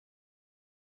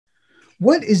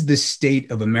What is the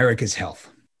state of America's health?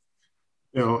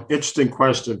 Interesting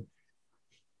question.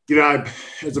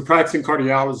 As a practicing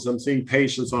cardiologist, I'm seeing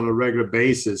patients on a regular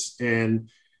basis. And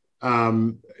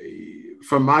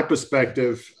from my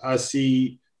perspective, I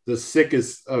see the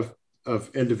sickest of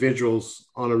individuals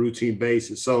on a routine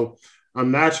basis. So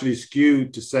I'm naturally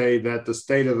skewed to say that the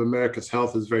state of America's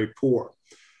health is very poor.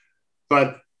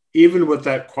 But even with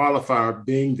that qualifier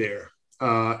being there,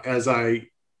 as I,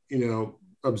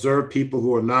 observe people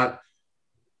who are not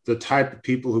the type of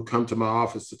people who come to my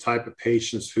office, the type of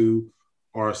patients who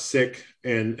are sick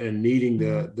and needing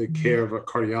the care of a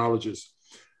cardiologist,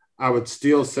 I would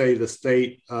still say the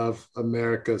state of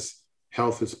America's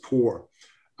health is poor.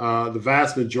 The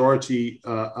vast majority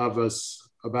of us,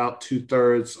 about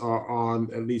 2/3, are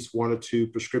on at least one or two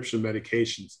prescription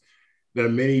medications. There are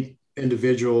many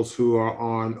individuals who are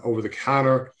on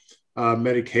over-the-counter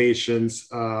medications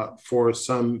for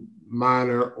some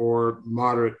minor or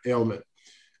moderate ailment.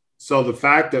 So the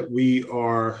fact that we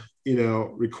are,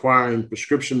 requiring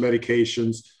prescription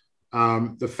medications,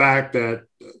 the fact that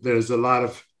there's a lot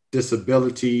of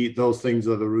disability, those things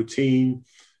are the routine.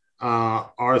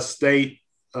 Our state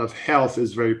of health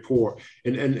is very poor.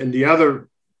 And the other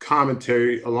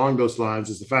commentary along those lines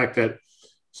is the fact that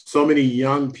so many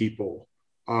young people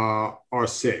are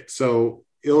sick. So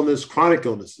illness, chronic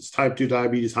illnesses, type 2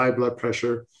 diabetes, high blood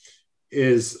pressure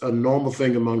is a normal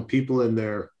thing among people in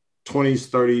their 20s,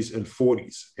 30s, and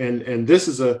 40s. And this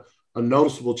is a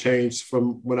noticeable change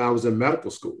from when I was in medical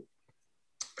school,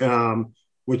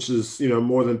 which is,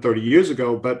 more than 30 years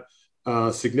ago, but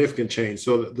significant change.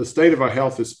 So the state of our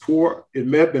health is poor. It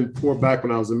may have been poor back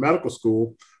when I was in medical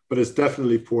school, but it's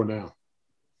definitely poor now.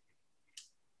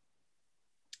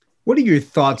 What are your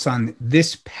thoughts on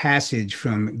this passage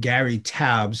from Gary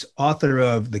Taubes, author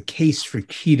of The Case for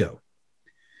Keto?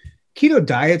 Keto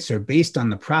diets are based on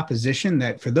the proposition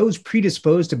that for those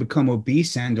predisposed to become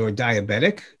obese and or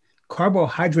diabetic,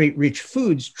 carbohydrate-rich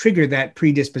foods trigger that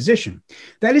predisposition.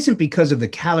 That isn't because of the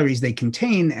calories they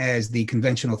contain, as the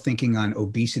conventional thinking on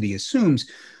obesity assumes,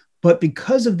 but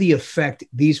because of the effect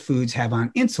these foods have on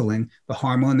insulin, the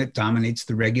hormone that dominates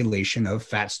the regulation of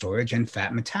fat storage and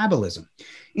fat metabolism.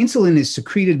 Insulin is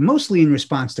secreted mostly in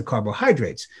response to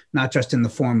carbohydrates, not just in the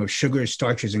form of sugars,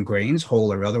 starches, and grains,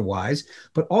 whole or otherwise,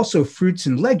 but also fruits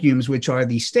and legumes, which are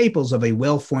the staples of a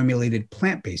well-formulated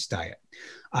plant-based diet.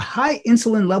 A high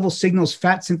insulin level signals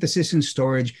fat synthesis and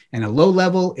storage, and a low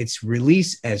level, its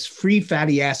release as free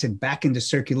fatty acid back into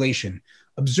circulation.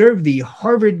 Observe the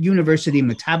Harvard University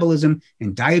metabolism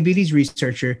and diabetes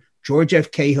researcher George F.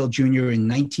 Cahill Jr. in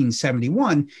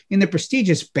 1971 in the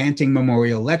prestigious Banting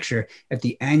Memorial Lecture at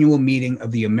the annual meeting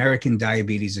of the American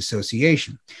Diabetes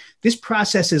Association. This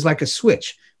process is like a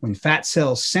switch. When fat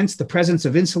cells sense the presence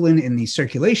of insulin in the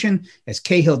circulation, as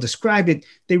Cahill described it,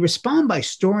 they respond by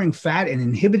storing fat and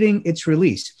inhibiting its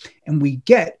release, and we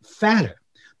get fatter.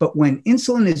 But when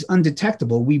insulin is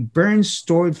undetectable, we burn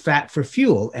stored fat for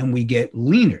fuel and we get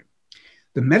leaner.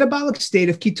 The metabolic state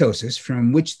of ketosis,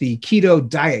 from which the keto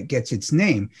diet gets its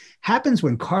name, happens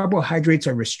when carbohydrates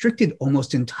are restricted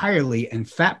almost entirely and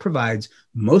fat provides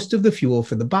most of the fuel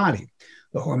for the body.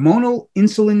 The hormonal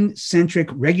insulin-centric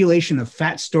regulation of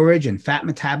fat storage and fat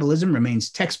metabolism remains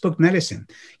textbook medicine,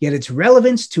 yet its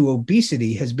relevance to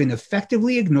obesity has been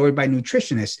effectively ignored by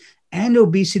nutritionists and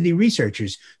obesity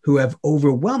researchers who have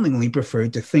overwhelmingly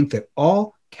preferred to think that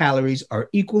all calories are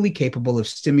equally capable of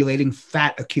stimulating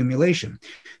fat accumulation,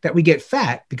 that we get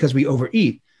fat because we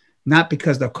overeat, not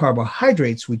because the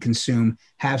carbohydrates we consume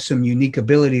have some unique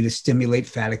ability to stimulate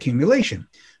fat accumulation.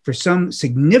 For some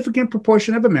significant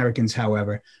proportion of Americans,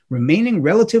 however, remaining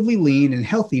relatively lean and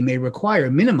healthy may require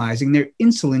minimizing their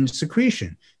insulin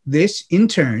secretion. This, in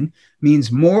turn,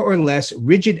 means more or less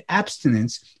rigid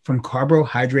abstinence from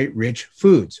carbohydrate-rich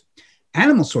foods.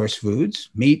 Animal source foods,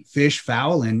 meat, fish,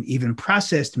 fowl, and even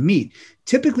processed meat,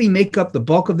 typically make up the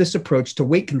bulk of this approach to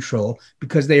weight control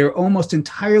because they are almost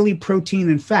entirely protein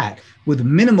and fat with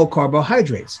minimal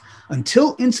carbohydrates.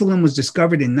 Until insulin was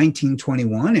discovered in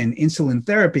 1921 and insulin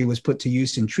therapy was put to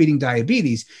use in treating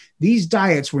diabetes, these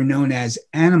diets were known as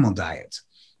animal diets.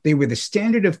 They were the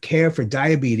standard of care for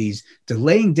diabetes,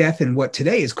 delaying death in what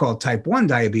today is called type 1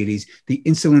 diabetes, the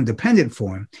insulin-dependent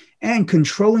form, and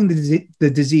controlling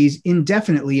the disease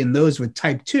indefinitely in those with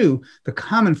type 2, the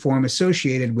common form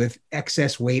associated with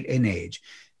excess weight and age.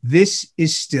 This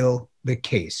is still the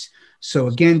case. So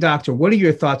again, doctor, what are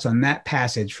your thoughts on that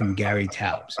passage from Gary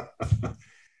Taubes?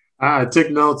 I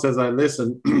took notes as I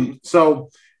listened.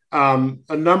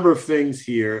 A number of things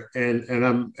here, and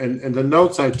the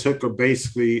notes I took are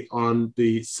basically on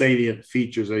the salient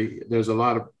features. There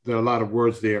are a lot of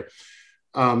words there.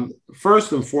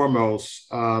 First and foremost,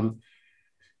 when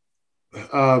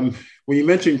you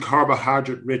mention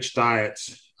carbohydrate-rich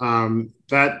diets,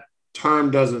 that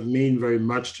term doesn't mean very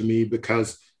much to me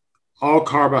because all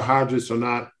carbohydrates are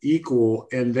not equal.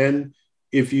 And then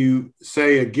if you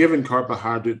say a given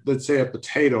carbohydrate, let's say a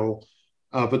potato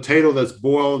that's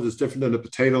boiled is different than a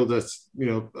potato that's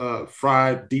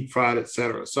fried, deep fried, et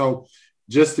cetera. So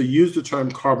just to use the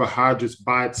term carbohydrates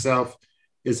by itself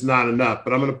is not enough.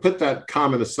 But I'm going to put that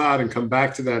comment aside and come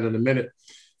back to that in a minute.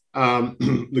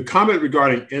 The comment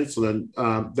regarding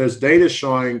insulin, there's data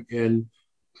showing in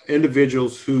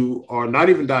individuals who are not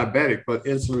even diabetic, but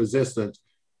insulin resistant,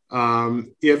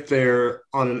 if they're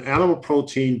on an animal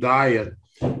protein diet,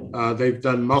 they've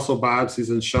done muscle biopsies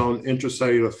and shown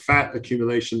intracellular fat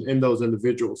accumulation in those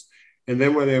individuals. And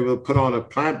then when they were put on a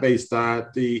plant-based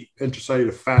diet, the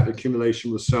intracellular fat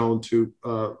accumulation was shown to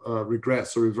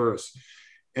regress or reverse.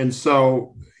 And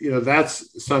so,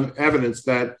 that's some evidence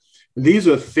that these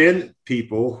are thin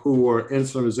people who are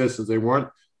insulin resistant. They weren't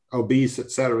obese,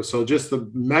 et cetera. So just the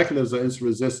mechanism of insulin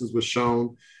resistance was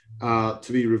shown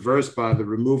to be reversed by the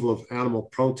removal of animal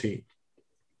protein.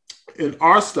 In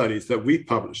our studies that we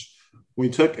published, we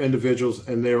took individuals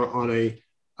and they were on a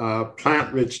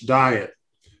plant-rich diet,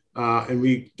 and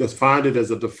we defined it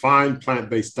as a defined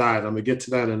plant-based diet. I'm going to get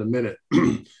to that in a minute.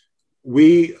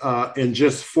 We, in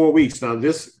just 4 weeks, now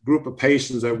this group of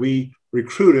patients that we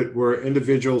recruited were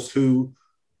individuals who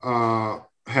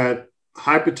had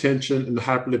hypertension and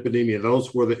hyperlipidemia.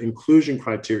 Those were the inclusion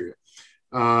criteria.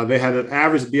 They had an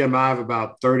average BMI of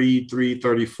about 33,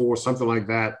 34, something like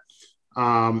that.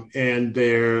 And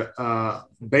their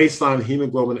baseline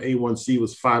hemoglobin A1C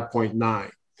was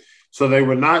 5.9. So they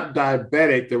were not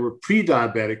diabetic. They were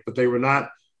pre-diabetic, but they were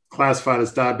not classified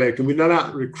as diabetic. And we did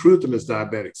not recruit them as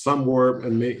diabetic. Some were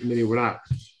and many were not.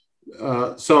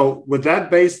 So with that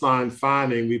baseline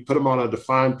finding, we put them on a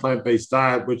defined plant-based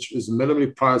diet, which is a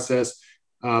minimally processed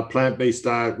plant-based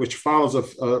diet, which follows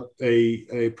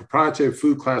a proprietary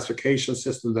food classification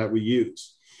system that we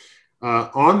use.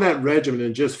 On that regimen,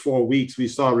 in just 4 weeks, we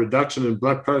saw a reduction in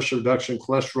blood pressure, reduction in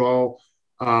cholesterol.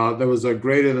 There was a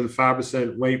greater than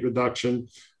 5% weight reduction,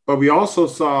 but we also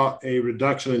saw a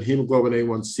reduction in hemoglobin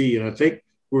A1C. And I think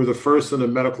we were the first in the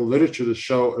medical literature to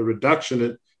show a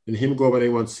reduction in hemoglobin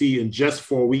A1C in just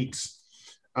 4 weeks.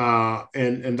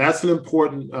 And that's an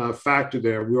important factor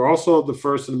there. We were also the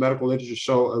first in the medical literature to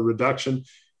show a reduction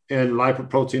in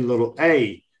lipoprotein little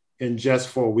a in just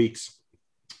 4 weeks,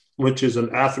 which is an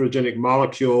atherogenic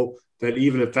molecule that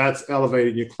even if that's elevated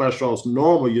and your cholesterol is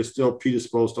normal, you're still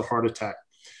predisposed to heart attack.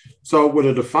 So with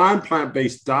a defined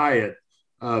plant-based diet,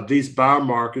 these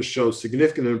biomarkers show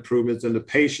significant improvements, and the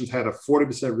patients had a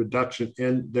 40% reduction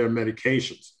in their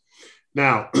medications.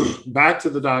 Now, back to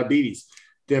the diabetes.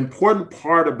 The important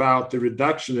part about the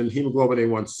reduction in hemoglobin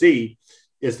A1C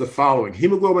is the following.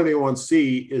 Hemoglobin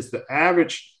A1C is the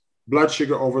average blood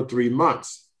sugar over 3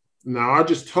 months. Now, I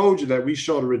just told you that we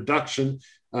showed a reduction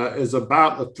is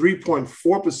about a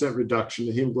 3.4% reduction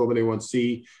in hemoglobin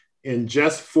A1C in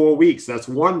just 4 weeks. That's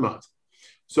 1 month.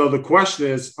 So the question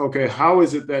is, okay, how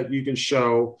is it that you can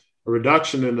show a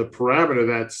reduction in the parameter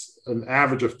that's an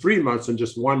average of 3 months in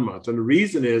just 1 month? And the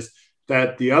reason is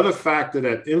that the other factor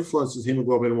that influences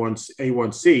hemoglobin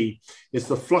A1C is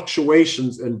the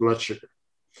fluctuations in blood sugar.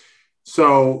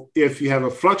 So if you have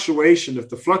a fluctuation, if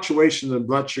the fluctuations in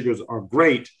blood sugars are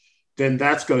great, then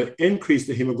that's going to increase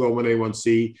the hemoglobin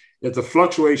A1C. If the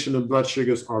fluctuation in blood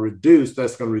sugars are reduced,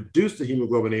 that's going to reduce the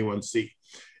hemoglobin A1C.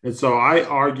 And so I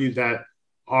argue that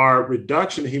our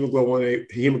reduction in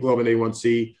hemoglobin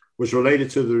A1C was related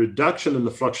to the reduction in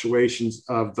the fluctuations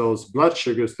of those blood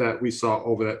sugars that we saw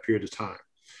over that period of time.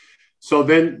 So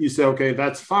then you say, okay,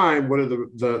 that's fine. What are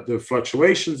the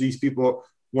fluctuations? These people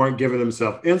weren't giving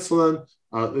themselves insulin.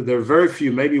 There are very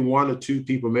few, maybe 1 or 2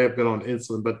 people may have been on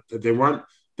insulin, but they weren't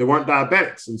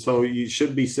diabetics. And so you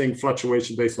shouldn't be seeing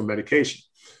fluctuation based on medication.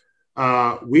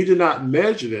 We did not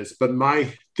measure this, but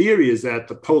my theory is that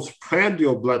the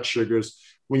postprandial blood sugars,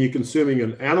 when you're consuming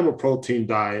an animal protein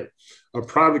diet, are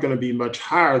probably going to be much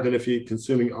higher than if you're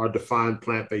consuming our defined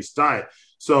plant-based diet.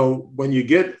 So when you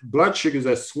get blood sugars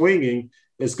that's swinging,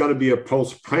 it's going to be a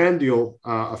postprandial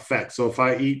effect. So if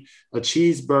I eat a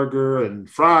cheeseburger and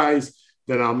fries,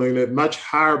 then I'm going to get much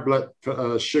higher blood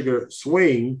sugar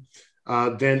swing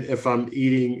than if I'm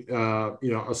eating,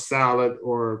 a salad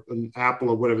or an apple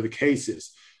or whatever the case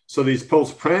is. So these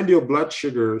postprandial blood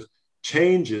sugar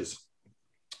changes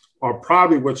are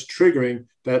probably what's triggering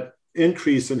that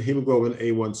increase in hemoglobin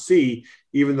A1C,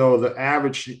 even though the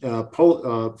average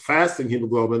fasting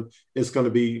hemoglobin is going to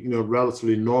be,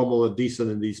 relatively normal or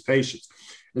decent in these patients.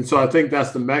 And so I think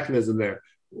that's the mechanism there.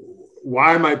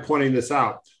 Why am I pointing this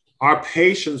out? Our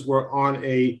patients were on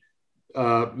a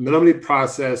minimally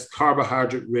processed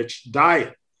carbohydrate-rich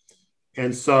diet.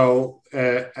 And so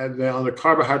on the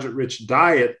carbohydrate-rich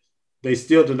diet, they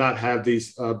still do not have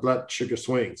these blood sugar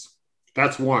swings.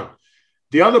 That's one.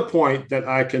 The other point that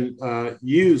I can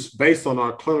use based on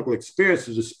our clinical experience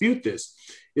to dispute this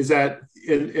is that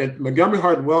in Montgomery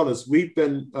Heart and Wellness, we've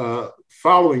been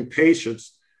following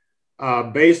patients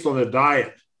based on a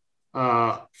diet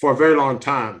for a very long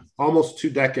time, almost 2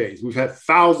 decades. We've had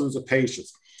thousands of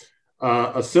patients.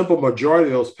 A simple majority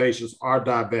of those patients are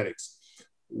diabetics.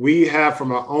 We have,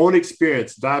 from our own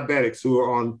experience, diabetics who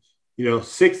are on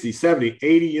 60, 70,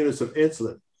 80 units of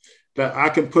insulin that I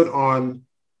can put on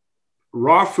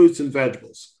raw fruits and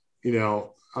vegetables,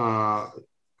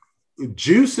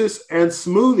 juices and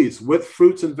smoothies with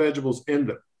fruits and vegetables in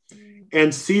them,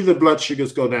 and see the blood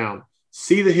sugars go down,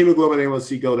 see the hemoglobin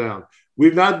A1C go down.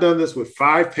 We've not done this with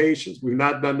 5 patients. We've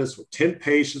not done this with 10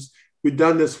 patients. We've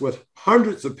done this with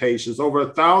hundreds of patients, over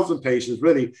 1,000 patients,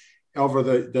 really, over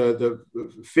the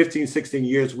 15, 16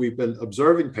 years we've been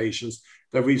observing patients,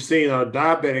 that we've seen our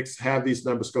diabetics have these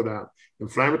numbers go down,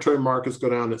 inflammatory markers go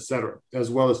down, et cetera, as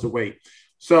well as the weight.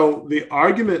 So the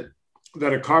argument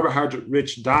that a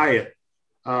carbohydrate-rich diet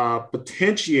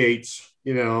potentiates,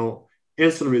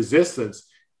 insulin resistance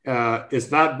is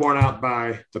not borne out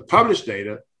by the published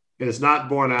data. It is not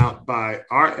borne out by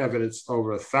our evidence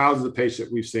over thousands of patients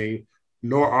that we've seen,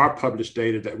 nor our published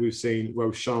data that we've seen where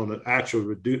we've shown an actual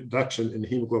reduction in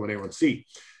hemoglobin A1C.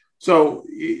 So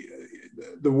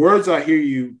the words I hear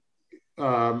you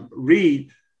read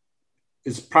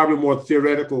is probably more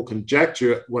theoretical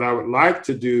conjecture. What I would like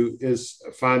to do is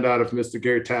find out if Mr.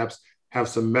 Gary Tabbs have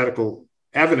some medical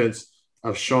evidence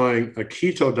of showing a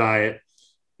keto diet,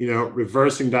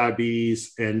 reversing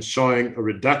diabetes and showing a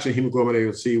reduction in hemoglobin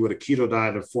A1C with a keto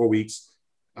diet of 4 weeks,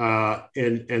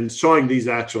 and showing these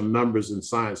actual numbers in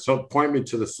science. So point me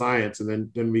to the science,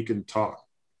 and then we can talk.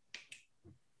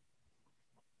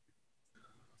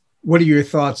 What are your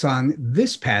thoughts on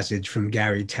this passage from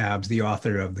Gary Tabbs, the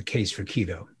author of The Case for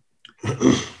Keto?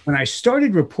 When I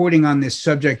started reporting on this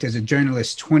subject as a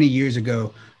journalist 20 years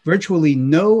ago, virtually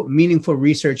no meaningful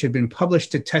research had been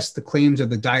published to test the claims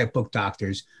of the diet book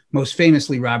doctors, most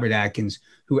famously Robert Atkins,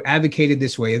 who advocated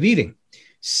this way of eating.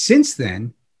 Since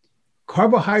then,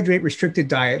 carbohydrate-restricted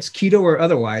diets, keto or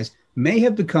otherwise, may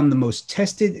have become the most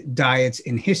tested diets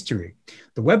in history.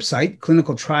 The website,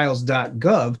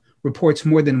 clinicaltrials.gov, reports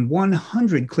more than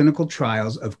 100 clinical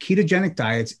trials of ketogenic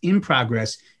diets in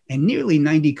progress and nearly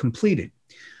 90 completed.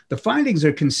 The findings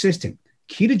are consistent.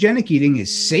 Ketogenic eating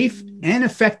is safe and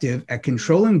effective at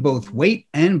controlling both weight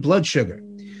and blood sugar.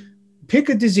 Pick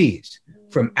a disease,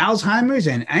 from Alzheimer's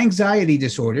and anxiety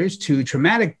disorders to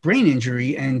traumatic brain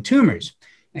injury and tumors.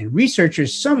 And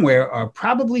researchers somewhere are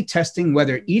probably testing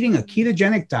whether eating a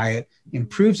ketogenic diet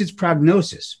improves its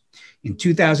prognosis. In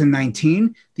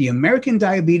 2019, the American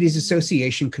Diabetes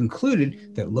Association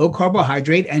concluded that low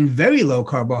carbohydrate and very low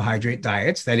carbohydrate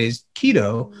diets, that is,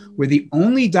 keto, were the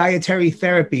only dietary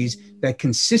therapies that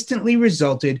consistently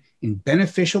resulted in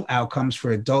beneficial outcomes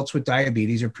for adults with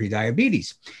diabetes or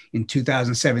prediabetes. In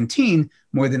 2017,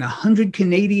 more than 100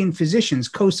 Canadian physicians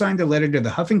co-signed a letter to the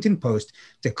Huffington Post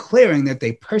declaring that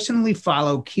they personally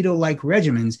follow keto-like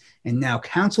regimens and now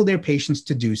counsel their patients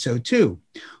to do so too.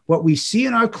 What we see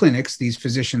in our clinics, these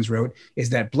physicians wrote,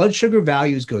 is that blood sugar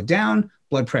values go down,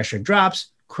 blood pressure drops,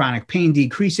 chronic pain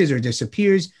decreases or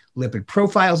disappears, lipid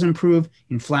profiles improve,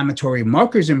 inflammatory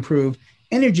markers improve,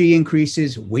 energy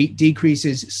increases, weight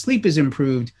decreases, sleep is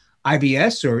improved,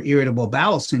 IBS or irritable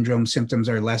bowel syndrome symptoms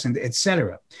are lessened,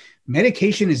 etc.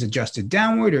 Medication is adjusted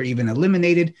downward or even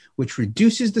eliminated, which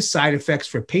reduces the side effects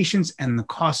for patients and the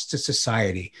costs to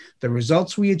society. The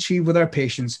results we achieve with our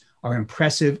patients are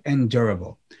impressive and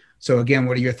durable. So again,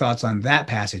 what are your thoughts on that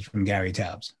passage from Gary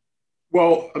Tabbs?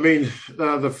 Well, I mean,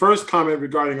 the first comment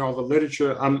regarding all the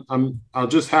literature, I'll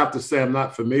just have to say I'm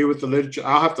not familiar with the literature.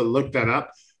 I'll have to look that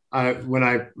up. When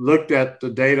I looked at the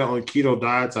data on keto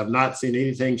diets, I've not seen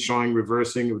anything showing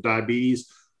reversing of diabetes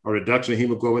or reduction of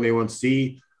hemoglobin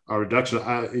A1C, or reduction of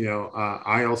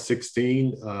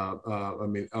IL-16,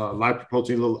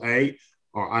 lipoprotein(a),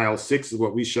 or IL-6 is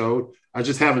what we showed. I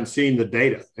just haven't seen the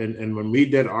data. And when we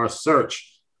did our search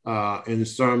in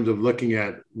terms of looking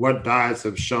at what diets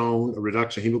have shown a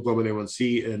reduction of hemoglobin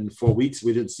A1C in 4 weeks,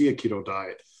 we didn't see a keto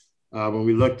diet. When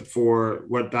we looked for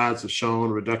what diets have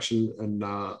shown a reduction in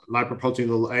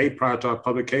lipoprotein(a) prior to our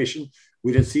publication,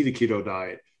 we didn't see the keto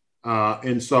diet.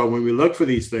 And so when we look for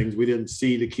these things, we didn't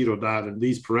see the keto diet in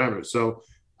these parameters. So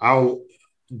I'll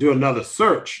do another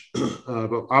search.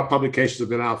 But our publications have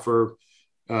been out for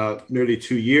nearly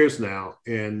 2 years now.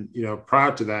 And,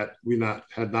 prior to that, we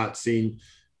had not seen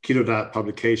keto diet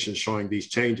publications showing these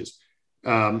changes.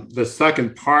 The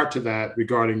second part to that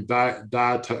regarding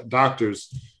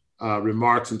doctors'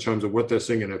 remarks in terms of what they're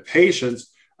seeing in their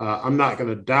patients, I'm not going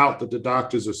to doubt that the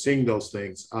doctors are seeing those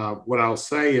things. What I'll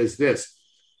say is this: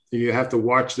 you have to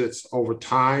watch this over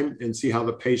time and see how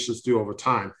the patients do over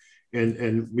time.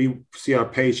 And we see our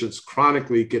patients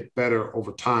chronically get better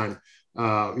over time. We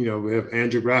have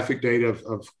angiographic data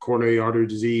of coronary artery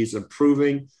disease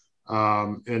improving,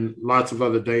 and lots of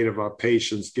other data of our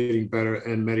patients getting better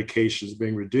and medications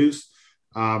being reduced.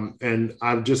 And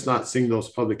I'm just not seeing those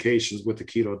publications with the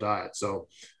keto diet. So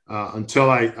until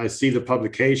I see the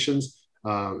publications,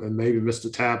 and maybe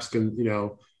Mr. Taps can,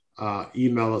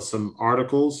 email us some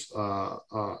articles,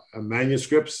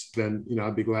 manuscripts, then,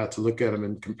 I'd be glad to look at them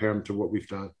and compare them to what we've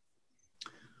done.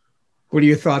 What are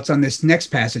your thoughts on this next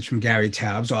passage from Gary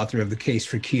Taubes, author of The Case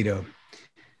for Keto?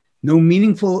 No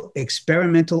meaningful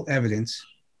experimental evidence,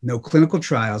 no clinical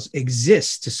trials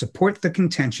exist to support the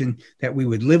contention that we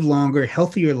would live longer,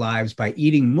 healthier lives by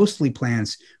eating mostly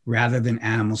plants rather than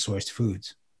animal-sourced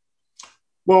foods.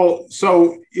 Well,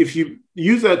 so if you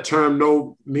use that term,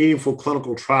 no meaningful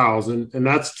clinical trials, and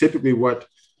that's typically what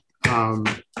they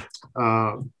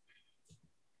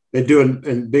do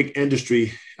in big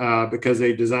industry, because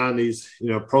they design these,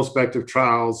 prospective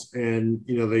trials, and,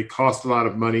 they cost a lot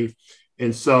of money.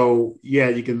 And so, yeah,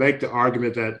 you can make the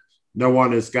argument that no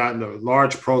one has gotten a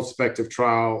large prospective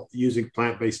trial using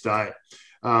plant-based diet.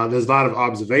 There's a lot of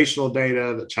observational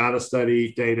data, the China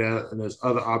study data, and there's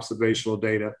other observational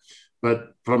data.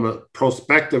 But from a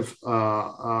prospective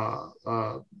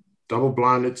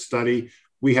double-blinded study,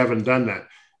 we haven't done that.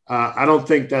 I don't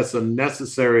think that's a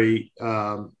necessary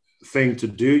thing to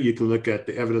do. You can look at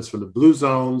the evidence from the blue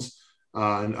zones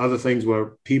and other things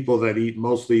where people that eat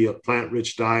mostly a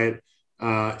plant-rich diet,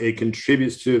 it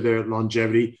contributes to their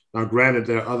longevity. Now, granted,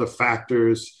 there are other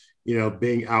factors,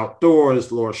 being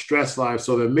outdoors, lower stress life.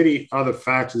 So there are many other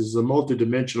factors. It's a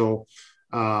multidimensional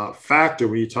factor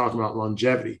when you talk about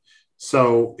longevity.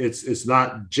 So it's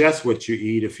not just what you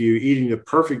eat. If you're eating the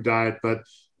perfect diet, but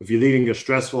if you're leading a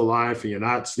stressful life and you're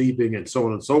not sleeping and so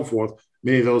on and so forth,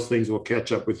 many of those things will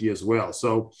catch up with you as well.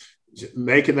 So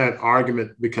making that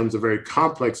argument becomes a very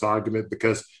complex argument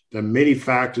because there are many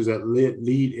factors that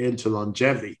lead into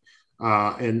longevity.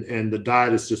 And the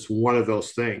diet is just one of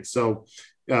those things. So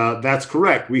that's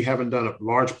correct. We haven't done a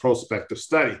large prospective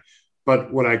study.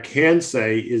 But what I can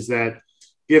say is that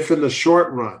if in the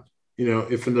short run, you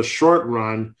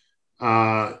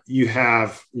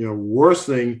have,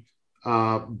 worsening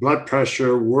blood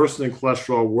pressure, worsening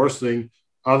cholesterol, worsening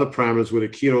other parameters with a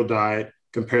keto diet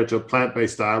compared to a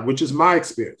plant-based diet, which is my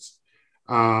experience,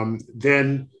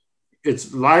 then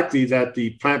it's likely that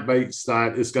the plant-based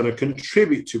diet is going to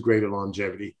contribute to greater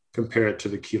longevity compared to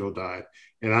the keto diet.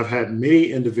 And I've had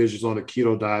many individuals on a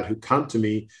keto diet who come to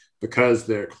me because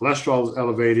their cholesterol is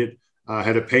elevated. I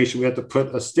had a patient, we had to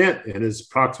put a stent in his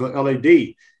proximal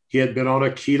LAD. He had been on a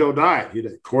keto diet. He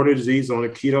had coronary disease on a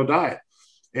keto diet.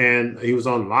 And he was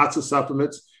on lots of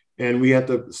supplements. And we had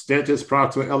to stent his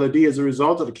proximal LAD as a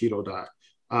result of the keto diet.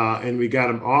 And we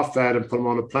got him off that and put him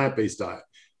on a plant-based diet.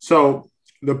 So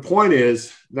the point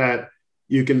is that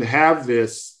you can have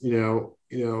this,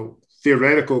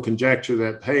 theoretical conjecture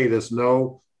that, hey, there's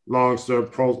no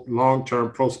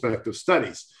long-term prospective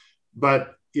studies.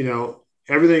 But,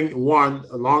 everything, one,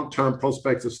 a long-term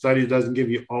prospective study doesn't give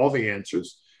you all the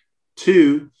answers.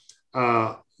 Two,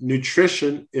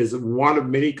 nutrition is one of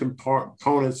many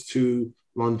components to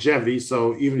longevity.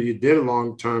 So even if you did a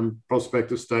long-term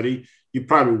prospective study, you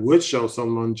probably would show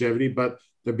some longevity, but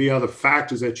there'd be other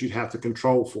factors that you'd have to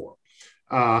control for.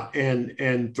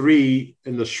 And three,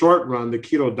 in the short run, the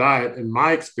keto diet, in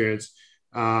my experience,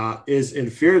 is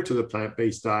inferior to the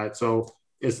plant-based diet. So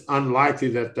it's unlikely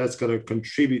that that's going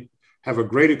to have a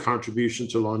greater contribution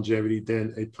to longevity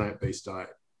than a plant-based diet.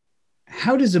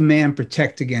 How does a man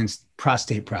protect against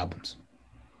prostate problems?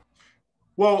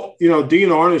 Well, Dean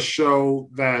Ornish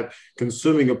showed that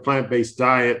consuming a plant-based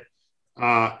diet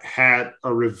had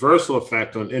a reversal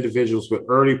effect on individuals with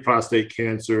early prostate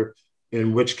cancer,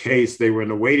 in which case they were in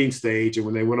the waiting stage. And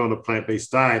when they went on a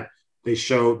plant-based diet, they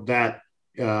showed that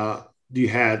you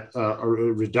had a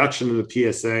reduction in the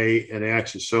PSA, and they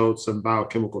actually showed some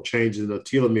biochemical changes in the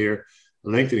telomere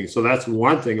lengthening. So that's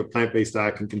one thing a plant-based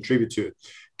diet can contribute to.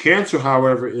 Cancer,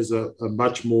 however, is a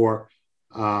much more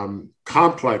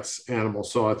complex animal.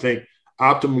 So I think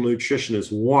optimal nutrition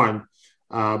is one,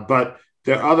 but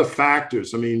there are other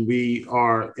factors. I mean, we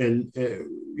are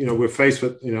we're faced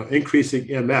with, increasing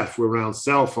MF. We're around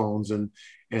cell phones and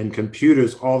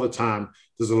computers all the time.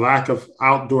 There's a lack of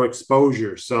outdoor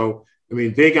exposure. So, I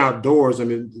mean, being outdoors, I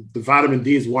mean, the vitamin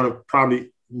D is one of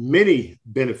probably many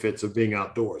benefits of being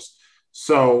outdoors.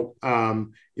 So,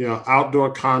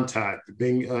 outdoor contact,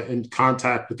 being in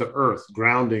contact with the earth,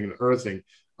 grounding and earthing,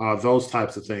 those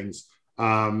types of things,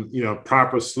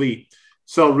 proper sleep.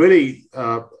 So really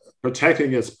protecting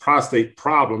against prostate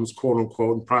problems, quote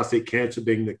unquote, and prostate cancer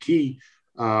being the key,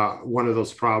 one of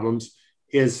those problems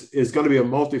is going to be a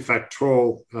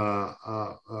multifactorial,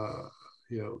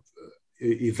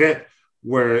 event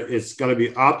where it's going to be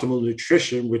optimal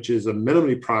nutrition, which is a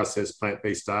minimally processed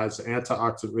plant-based diet, it's an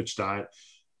antioxidant-rich diet.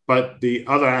 But the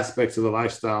other aspects of the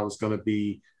lifestyle is going to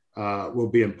be will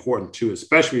be important too,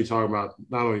 especially when you're talking about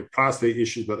not only prostate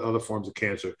issues, but other forms of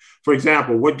cancer. For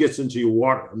example, what gets into your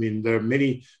water? I mean, there are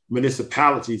many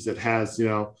municipalities that has,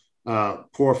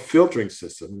 poor filtering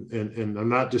system. And I'm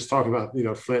not just talking about,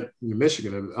 Flint,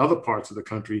 Michigan, and other parts of the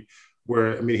country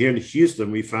where, I mean, here in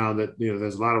Houston, we found that,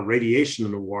 there's a lot of radiation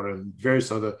in the water and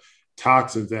various other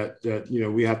toxins that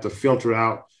we have to filter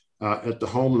out at the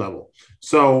home level.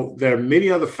 So there are many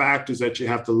other factors that you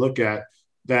have to look at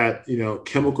that,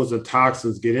 chemicals and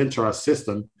toxins get into our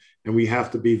system, and we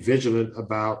have to be vigilant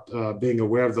about being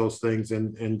aware of those things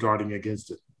and guarding against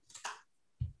it.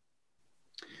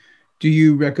 Do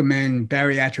you recommend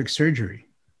bariatric surgery?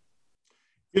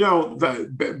 The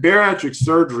bariatric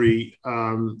surgery,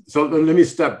 so let me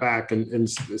step back and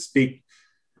speak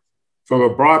from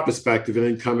a broad perspective and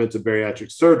then come into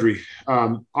bariatric surgery.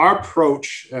 Our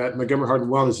approach at Montgomery Heart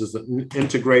Wellness is an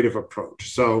integrative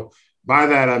approach. So by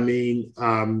that, I mean,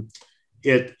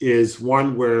 it is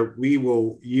one where we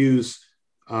will use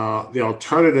the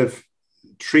alternative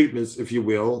treatments, if you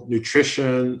will,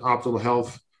 nutrition, optimal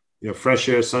health, fresh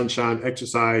air, sunshine,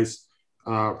 exercise,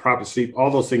 proper sleep,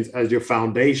 all those things as your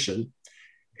foundation.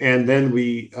 And then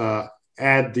we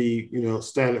add the,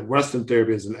 standard Western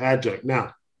therapy as an adjunct.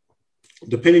 Now,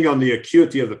 depending on the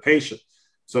acuity of the patient,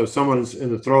 so if someone's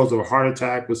in the throes of a heart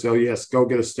attack, we'll say, oh, yes, go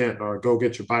get a stent or go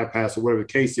get your bypass or whatever the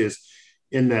case is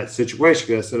in that situation,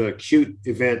 because it's an acute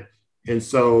event. And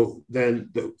so then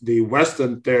the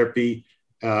Western therapy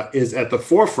is at the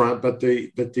forefront, but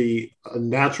the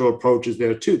natural approach is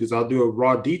there too, because I'll do a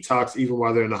raw detox even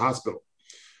while they're in the hospital.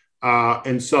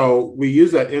 And so we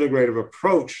use that integrative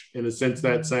approach in a sense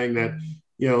that saying that,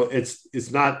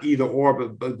 it's not either or,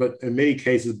 but in many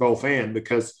cases, both and,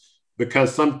 because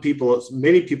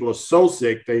many people are so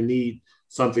sick, they need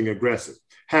something aggressive.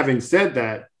 Having said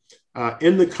that,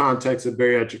 in the context of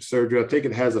bariatric surgery, I think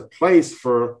it has a place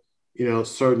for,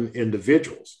 certain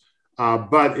individuals,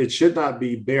 but it should not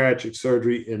be bariatric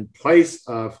surgery in place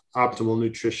of optimal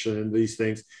nutrition and these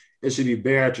things. It should be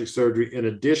bariatric surgery in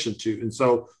addition to. And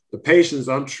so the patients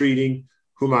I'm treating,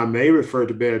 whom I may refer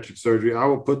to bariatric surgery, I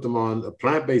will put them on a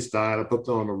plant-based diet. I put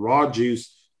them on a raw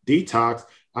juice detox.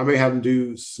 I may have them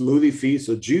do smoothie feasts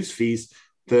or juice feasts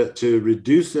to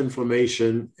reduce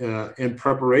inflammation in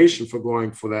preparation for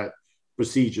going for that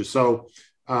procedure. So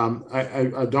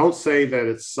I don't say that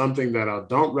it's something that I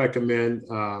don't recommend.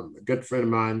 A good friend of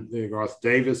mine, Garth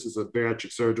Davis, is a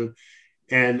bariatric surgeon.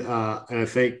 And I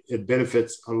think it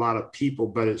benefits a lot of people,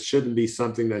 but it shouldn't be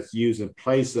something that's used in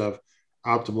place of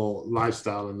optimal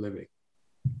lifestyle and living.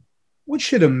 What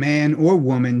should a man or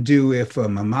woman do if a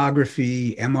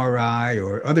mammography, MRI,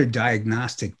 or other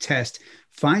diagnostic test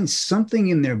finds something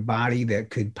in their body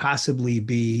that could possibly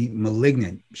be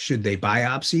malignant? Should they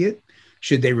biopsy it?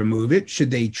 Should they remove it? Should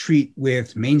they treat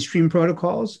with mainstream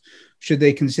protocols? Should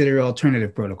they consider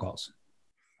alternative protocols?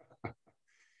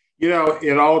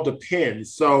 It all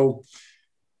depends. So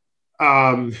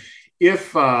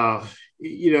if, there are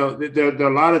a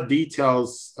lot of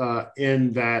details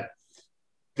in that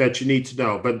you need to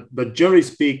know, but generally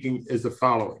speaking is the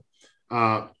following.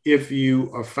 If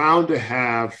you are found to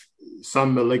have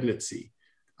some malignancy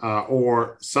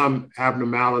or some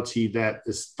abnormality that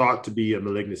is thought to be a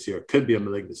malignancy or could be a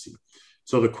malignancy.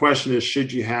 So the question is,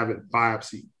 should you have it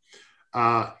biopsied?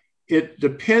 It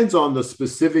depends on the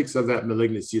specifics of that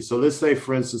malignancy. So let's say,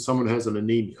 for instance, someone has an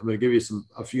anemia. I'm going to give you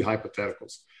a few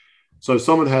hypotheticals. So if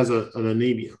someone has an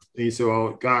anemia, and you say,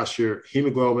 oh, gosh, your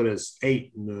hemoglobin is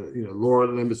 8, and the lower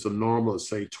limits of normal is,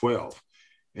 say, 12,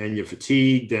 and you're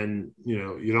fatigued, and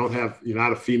you're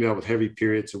not a female with heavy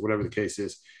periods or whatever the case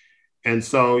is. And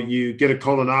so you get a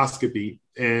colonoscopy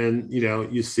and,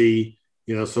 you see,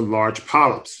 some large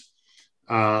polyps.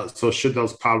 So should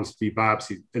those polyps be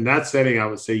biopsied? In that setting, I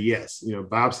would say yes,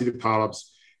 biopsy the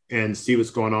polyps and see what's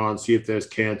going on, see if there's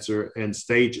cancer and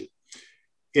stage it.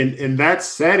 in that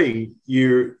setting,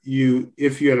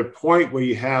 if you're at a point where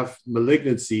you have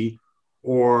malignancy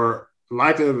or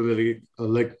likelihood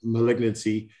of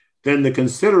malignancy, then the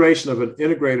consideration of an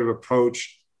integrative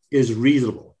approach is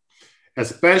reasonable,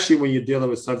 especially when you're dealing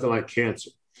with something like cancer.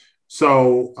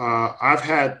 So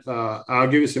I'll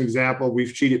give you some example.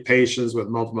 We've treated patients with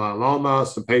multiple myeloma,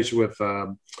 some patients with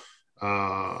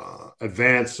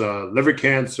advanced liver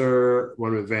cancer,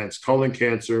 one with advanced colon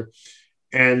cancer.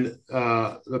 And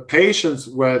the patients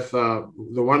with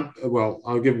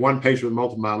I'll give one patient with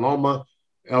multiple myeloma,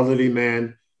 elderly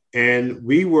man, and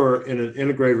we were in an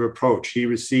integrative approach. He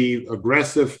received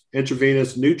aggressive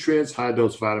intravenous nutrients, high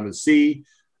dose vitamin C.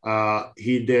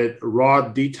 He did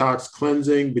raw detox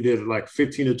cleansing. We did like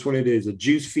 15 to 20 days of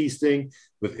juice feasting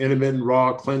with intermittent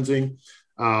raw cleansing.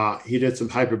 He did some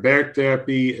hyperbaric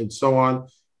therapy and so on,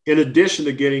 in addition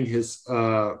to getting his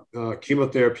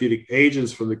chemotherapeutic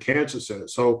agents from the cancer center.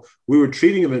 So we were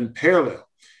treating him in parallel.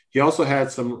 He also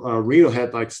had some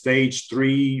had like stage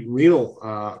 3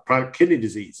 renal chronic kidney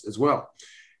disease as well.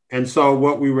 And so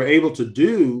what we were able to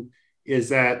do is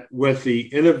that with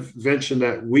the intervention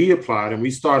that we applied, and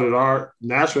we started our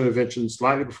natural intervention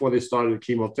slightly before they started the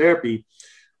chemotherapy,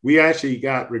 we actually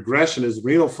got regression. His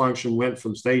renal function went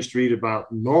from stage 3 to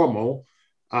about normal.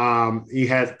 He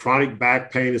had chronic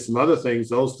back pain and some other things.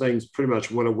 Those things pretty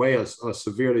much went away or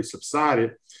severely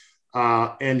subsided.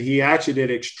 And he actually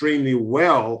did extremely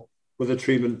well with the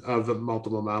treatment of the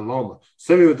multiple myeloma.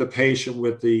 Similarly with the patient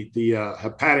with the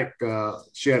hepatic,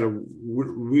 she had a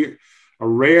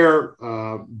rare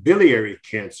biliary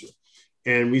cancer.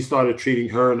 And we started treating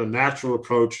her in a natural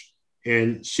approach,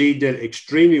 and she did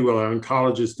extremely well. Our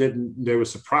oncologists they were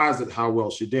surprised at how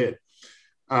well she did.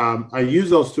 I use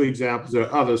those two examples. There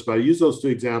are others, but I use those two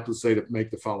examples to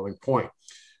make the following point.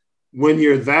 When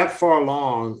you're that far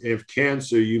along in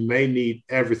cancer, you may need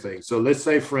everything. So let's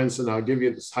say, for instance, I'll give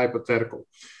you this hypothetical.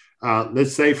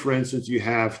 Let's say, for instance, you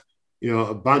have,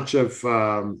 a bunch of,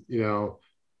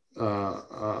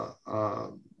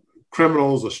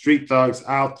 criminals or street thugs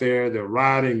out there. They're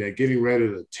rioting. They're getting ready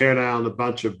to tear down a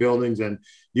bunch of buildings, and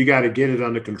you got to get it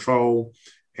under control.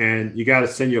 And you got to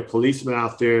send your policeman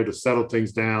out there to settle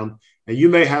things down. And you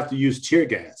may have to use tear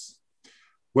gas.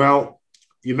 Well,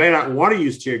 you may not want to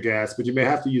use tear gas, but you may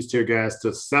have to use tear gas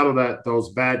to settle those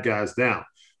bad guys down.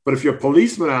 But if you're a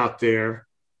policeman out there,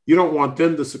 you don't want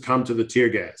them to succumb to the tear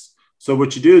gas. So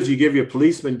what you do is you give your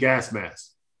policeman gas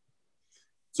masks.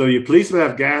 So your policemen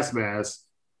have gas masks.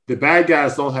 The bad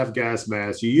guys don't have gas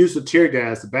masks. You use the tear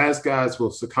gas. The bad guys will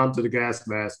succumb to the gas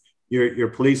mask. Your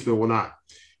policeman will not.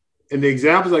 In the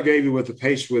examples I gave you with the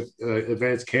patient with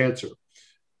advanced cancer,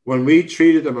 when we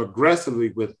treated them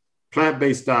aggressively with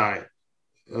plant-based diet,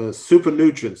 super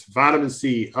nutrients, vitamin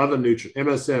C, other nutrients,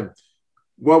 MSM,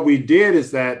 what we did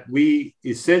is that we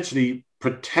essentially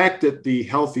protected the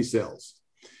healthy cells.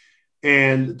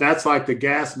 And that's like the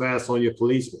gas mask on your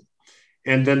policeman.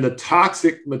 And then the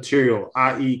toxic material,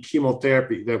 i.e.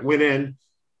 chemotherapy, that went in,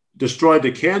 destroyed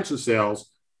the cancer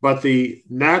cells, but the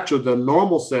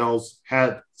normal cells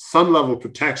had some level of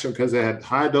protection because they had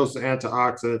high dose of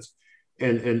antioxidants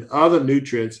and other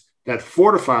nutrients that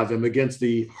fortify them against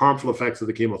the harmful effects of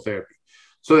the chemotherapy.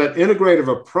 So that integrative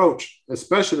approach,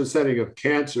 especially in the setting of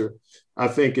cancer, I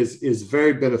think is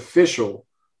very beneficial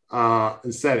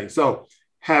in setting. So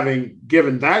having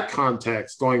given that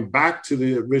context, going back to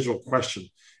the original question,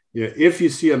 if you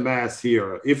see a mass here,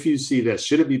 or if you see that,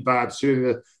 should it be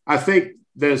biopsy? I think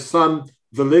there's some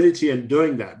validity in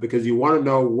doing that because you want to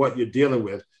know what you're dealing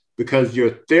with, because your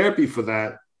therapy for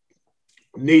that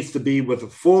needs to be with a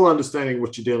full understanding of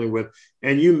what you're dealing with.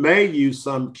 And you may use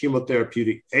some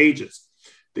chemotherapeutic agents.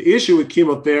 The issue with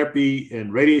chemotherapy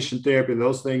and radiation therapy and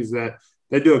those things that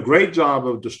they do a great job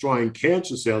of destroying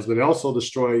cancer cells, but they also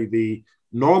destroy the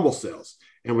normal cells.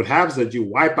 And what happens is that you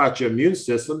wipe out your immune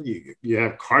system, you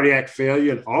have cardiac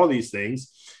failure and all these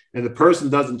things, and the person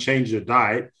doesn't change their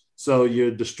diet. So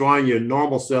you're destroying your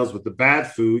normal cells with the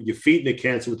bad food, you're feeding the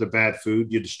cancer with the bad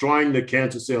food, you're destroying the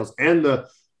cancer cells and the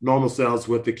normal cells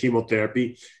with the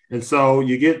chemotherapy. And so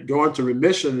you go into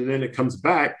remission, and then it comes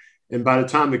back. And by the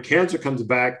time the cancer comes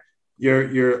back,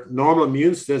 your normal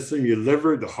immune system, your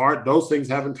liver, the heart, those things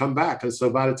haven't come back. And so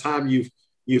by the time you've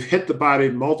hit the body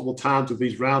multiple times with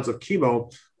these rounds of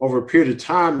chemo, over a period of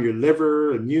time, your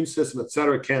liver, immune system, et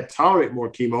cetera, can't tolerate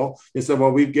more chemo. They said,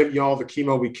 well, we've given you all the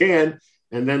chemo we can.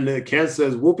 And then the cancer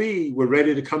says, whoopee, we're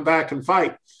ready to come back and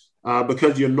fight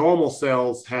because your normal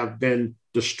cells have been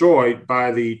destroyed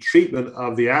by the treatment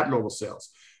of the abnormal cells.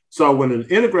 So when an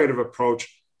integrative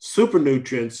approach, super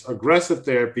nutrients, aggressive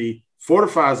therapy,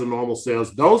 fortifies the normal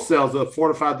cells, those cells are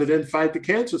fortified to then fight the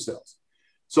cancer cells.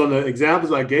 So in the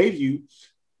examples I gave you,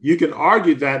 you can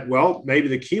argue that, well, maybe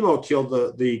the chemo killed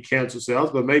the cancer cells,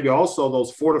 but maybe also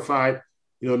those fortified,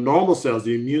 normal cells,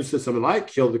 the immune system alike,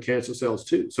 killed the cancer cells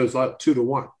too. So it's like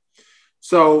 2-to-1.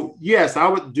 So yes, I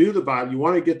would do the biopsy. You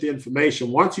want to get the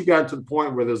information. Once you got to the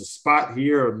point where there's a spot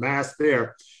here or a mass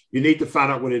there, you need to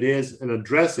find out what it is and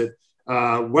address it.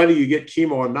 Whether you get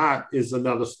chemo or not is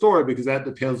another story, because that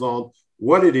depends on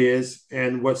what it is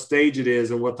and what stage it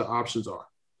is and what the options are.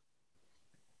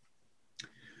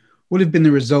 What have been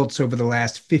the results over the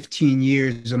last 15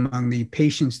 years among the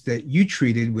patients that you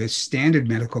treated with standard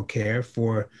medical care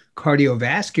for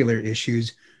cardiovascular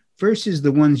issues versus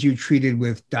the ones you treated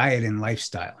with diet and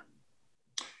lifestyle?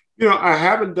 I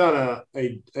haven't done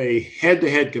a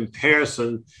head-to-head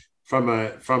comparison from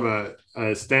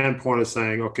a standpoint of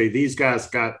saying, okay, these guys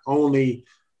got only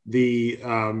the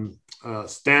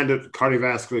standard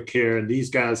cardiovascular care, and these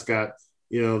guys got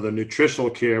the nutritional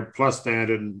care plus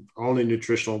standard and only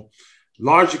nutritional,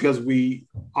 largely because we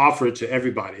offer it to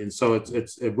everybody, and so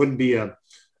it wouldn't be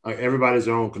everybody's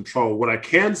their own control. What I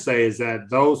can say is that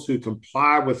those who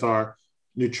comply with our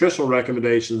nutritional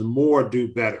recommendations more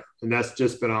do better, and that's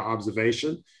just been our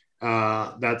observation.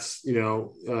 That's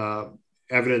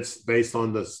evidence based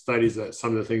on the studies, that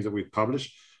some of the things that we've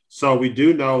published. So we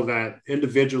do know that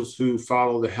individuals who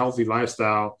follow the healthy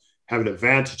lifestyle have an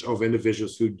advantage over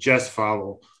individuals who just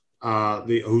follow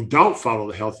who don't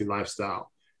follow the healthy lifestyle,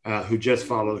 who just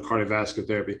follow the cardiovascular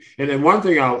therapy. And then one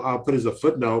thing I'll put as a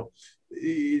footnote: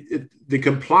 the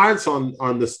compliance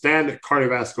on the standard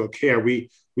cardiovascular care. We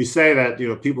say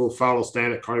that people follow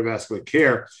standard cardiovascular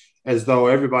care as though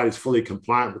everybody's fully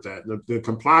compliant with that. The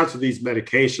compliance with these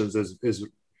medications is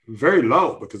very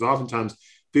low, because oftentimes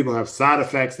people have side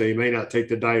effects. They may not take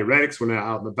the diuretics when they're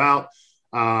out and about.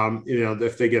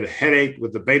 If they get a headache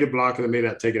with the beta blocker, they may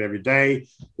not take it every day.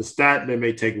 The statin, they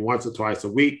may take once or twice a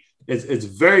week. It's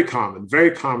very common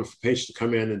for patients to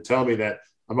come in and tell me that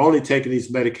I'm only taking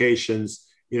these medications,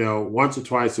 once or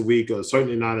twice a week, or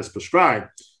certainly not as prescribed.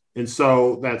 And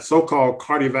so that so-called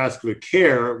cardiovascular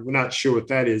care, we're not sure what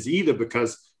that is either,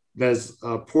 because there's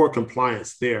poor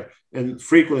compliance there. And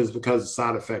frequently it's because of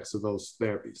side effects of those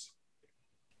therapies.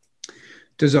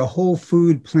 Does a whole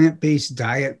food, plant-based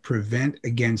diet prevent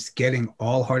against getting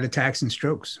all heart attacks and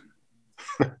strokes?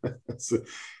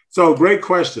 So great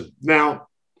question. Now,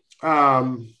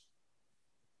 I'm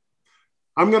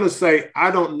going to say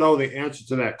I don't know the answer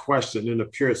to that question in a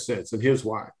pure sense, and here's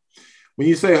why. When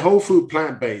you say whole food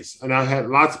plant-based, and I had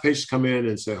lots of patients come in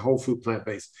and say whole food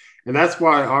plant-based, and that's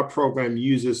why our program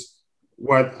uses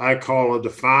what I call a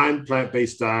defined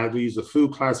plant-based diet. We use a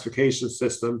food classification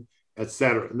system, et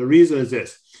cetera. And the reason is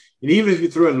this: and even if you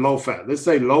throw in low fat, let's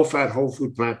say low fat, whole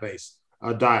food plant-based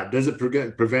diet, does it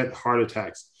prevent heart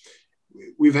attacks?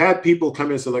 We've had people come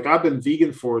in and say, like, I've been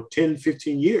vegan for 10,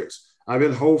 15 years. I've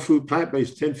been whole food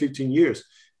plant-based 10, 15 years.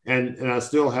 And I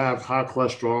still have high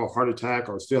cholesterol, heart attack,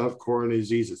 or still have coronary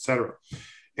disease, et cetera.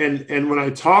 And when I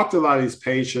talk to a lot of these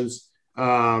patients, there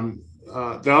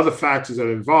are other factors that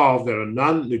are involved that are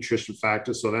non-nutrition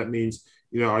factors. So that means,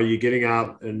 are you getting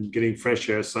out and getting fresh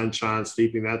air, sunshine,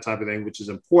 sleeping, that type of thing, which is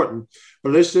important.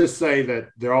 But let's just say that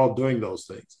they're all doing those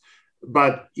things.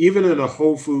 But even in a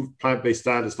whole food plant-based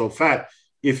diet that's low fat,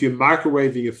 if you're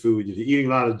microwaving your food, if you're eating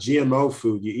a lot of GMO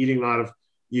food,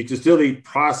 you can still eat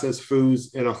processed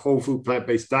foods in a whole food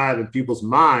plant-based diet in people's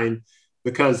mind,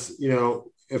 because,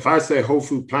 if I say whole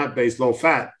food plant-based low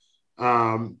fat,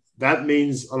 that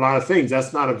means a lot of things.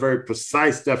 That's not a very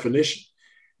precise definition.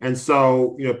 And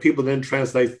so, people then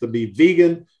translate to be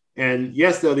vegan. And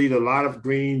yes, they'll eat a lot of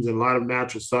greens and a lot of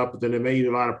natural stuff, but then they may eat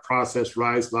a lot of processed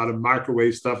rice, a lot of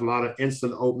microwave stuff, a lot of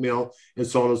instant oatmeal, and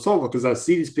so on and so forth. Because I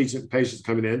see these patients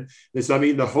coming in, they say, I'm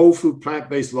eating a whole food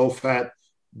plant-based low fat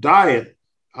diet,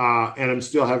 and I'm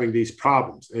still having these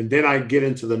problems. And then I get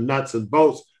into the nuts and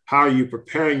bolts. How are you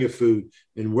preparing your food,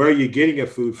 and where are you getting your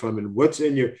food from, and what's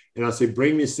in your, and I say,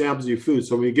 bring me samples of your food.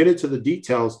 So when you get into the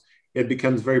details, it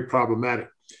becomes very problematic.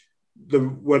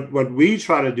 What we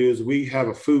try to do is we have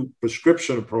a food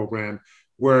prescription program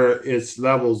where it's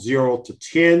level 0 to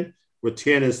 10, where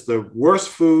 10 is the worst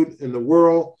food in the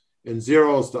world, and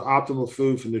 0 is the optimal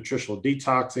food for nutritional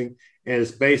detoxing. And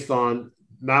it's based on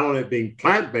not only it being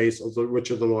plant-based,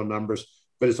 which are the lower numbers,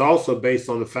 but it's also based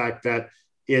on the fact that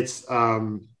it's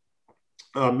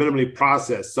minimally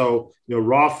processed. So,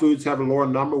 raw foods have a lower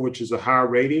number, which is a higher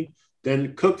rating,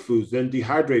 then cooked foods, then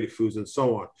dehydrated foods, and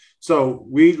so on. So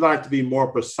we like to be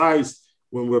more precise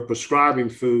when we're prescribing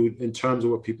food in terms of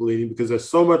what people are eating, because there's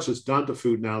so much that's done to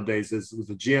food nowadays. With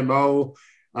the GMO,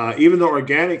 even the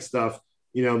organic stuff,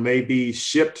 may be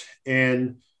shipped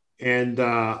and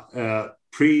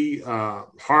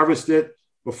pre-harvested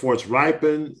before it's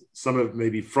ripened. Some of it may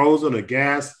be frozen or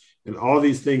gassed, and all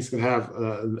these things can have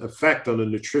an effect on the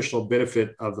nutritional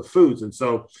benefit of the foods. And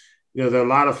so, there are a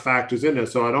lot of factors in there.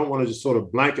 So I don't want to just sort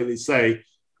of blanketly say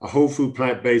a whole food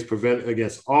plant-based prevent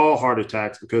against all heart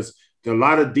attacks, because there are a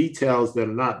lot of details that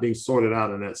are not being sorted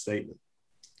out in that statement.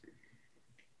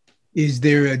 Is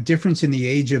there a difference in the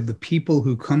age of the people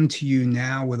who come to you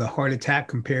now with a heart attack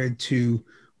compared to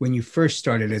when you first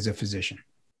started as a physician?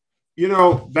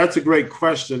 That's a great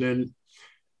question. And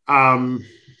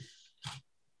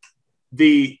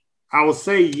I will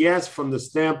say yes from the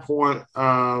standpoint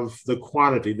of the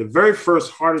quantity. The very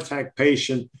first heart attack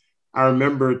patient I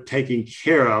remember taking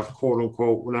care of, quote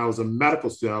unquote, when I was a medical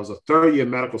student. I was a third-year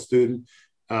medical student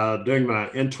doing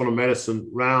my internal medicine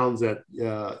rounds at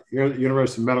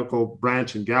University Medical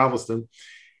Branch in Galveston.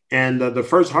 And the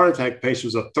first heart attack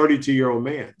patient was a 32-year-old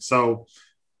man. So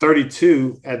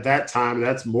 32 at that time,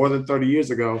 that's more than 30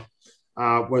 years ago,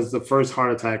 was the first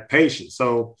heart attack patient.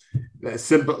 So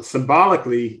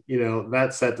symbolically, that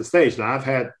set the stage. Now, I've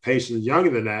had patients younger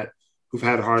than that who've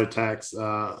had heart attacks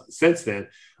since then.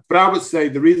 But I would say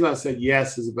the reason I said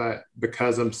yes is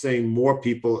because I'm seeing more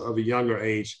people of a younger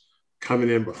age coming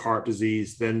in with heart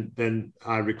disease than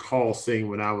I recall seeing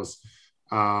when I was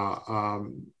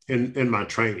in my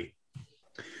training.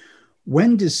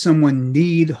 When does someone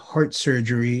need heart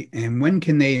surgery, and when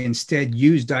can they instead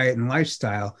use diet and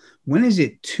lifestyle? When is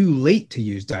it too late to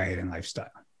use diet and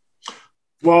lifestyle?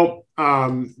 Well,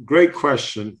 great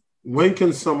question. When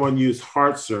can someone use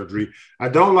heart surgery? I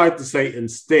don't like to say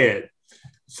instead.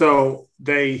 So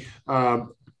diet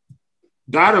and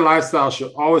lifestyle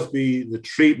should always be the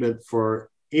treatment for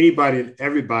anybody and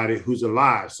everybody who's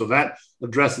alive. So that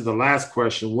addresses the last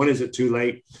question. When is it too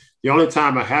late? The only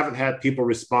time I haven't had people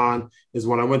respond is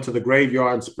when I went to the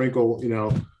graveyard and sprinkled,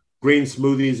 green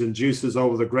smoothies and juices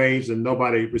over the graves, and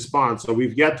nobody responds. So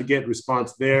we've yet to get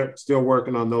response there, still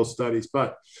working on those studies.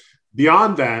 But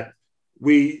beyond that,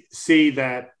 we see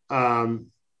that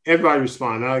everybody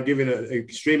responds. I'll give you an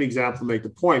extreme example to make the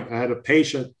point. I had a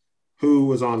patient who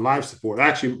was on life support.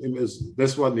 Actually,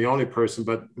 this wasn't the only person,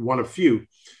 but one of few.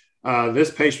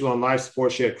 This patient was on life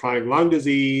support. She had chronic lung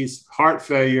disease, heart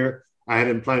failure. I had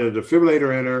implanted a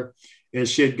defibrillator in her, and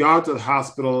she had gone to the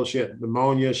hospital. She had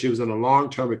pneumonia. She was in a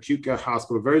long-term acute care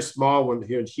hospital, a very small one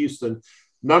here in Houston,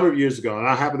 a number of years ago. And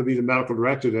I happened to be the medical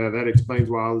director there. That explains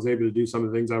why I was able to do some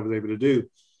of the things I was able to do.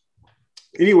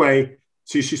 Anyway,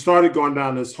 she started going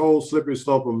down this whole slippery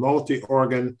slope of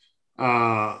multi-organ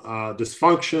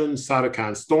dysfunction,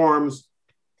 cytokine storms,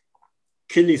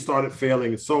 kidneys started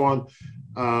failing, and so on.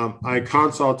 I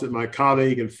consulted my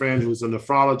colleague and friend who was a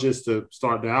nephrologist to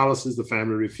start dialysis. The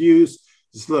family refused.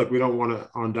 Just, look, we don't want to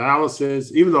on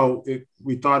dialysis, even though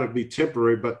we thought it'd be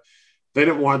temporary, but they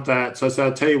didn't want that. So I said,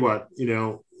 I'll tell you what,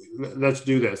 let's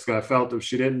do this. I felt if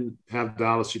she didn't have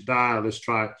dialysis, she'd die. Let's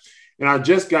try. And I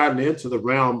just gotten into the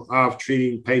realm of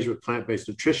treating patients with plant-based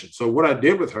nutrition. So what I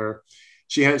did with her,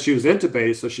 she was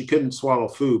intubated, so she couldn't swallow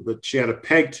food, but she had a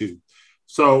peg tube.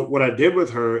 So what I did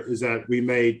with her is that we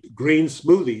made green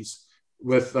smoothies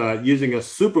with using a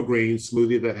super green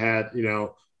smoothie that had,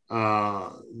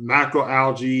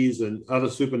 macroalgae and other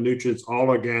super nutrients, all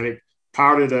organic,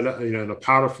 powdered in a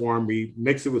powder form. We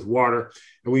mixed it with water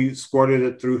and we squirted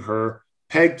it through her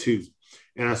peg tube.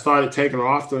 And I started taking her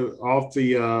off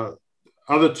the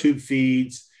other tube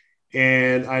feeds.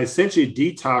 And I essentially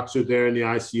detoxed her there in the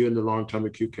ICU in the long-term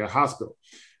acute care hospital.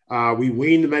 We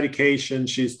weaned the medication.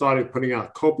 She started putting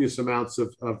out copious amounts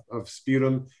of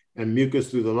sputum and mucus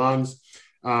through the lungs.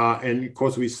 And of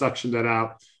course, we suctioned that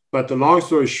out. But the long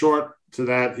story short to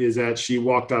that is that she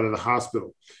walked out of the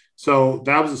hospital. So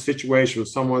that was a situation where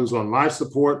someone was on life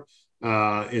support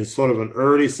in sort of an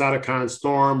early cytokine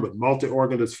storm with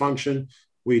multi-organ dysfunction.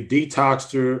 We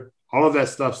detoxed her. All of that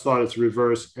stuff started to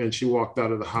reverse, and she walked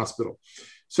out of the hospital.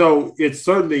 So it's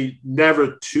certainly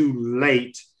never too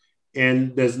late.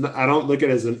 And I don't look at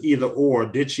it as an either or.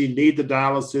 Did she need the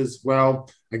dialysis? Well,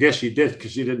 I guess she did,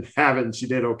 because she didn't have it and she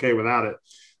did okay without it.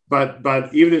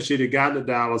 But even if she'd have gotten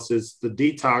the dialysis, the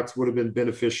detox would have been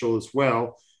beneficial as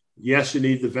well. Yes, she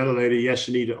needed the ventilator. Yes,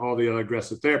 she needed all the other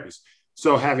aggressive therapies.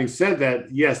 So having said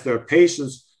that, yes, there are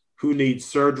patients who need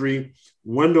surgery.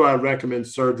 When do I recommend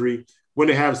surgery? When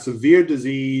they have severe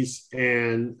disease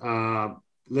and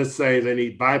let's say they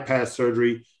need bypass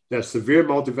surgery, they have severe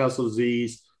multivessel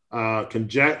disease,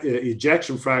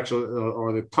 ejection fraction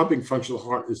or the pumping function of the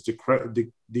heart is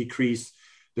decreased.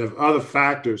 They have other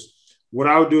factors. What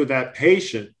I would do with that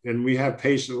patient, and we have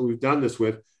patients we've done this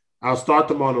with, I'll start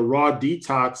them on a raw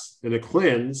detox and a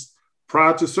cleanse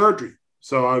prior to surgery.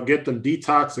 So I'll get them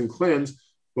detox and cleanse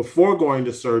before going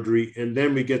to surgery, and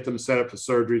then we get them set up for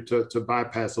surgery to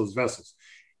bypass those vessels.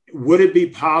 Would it be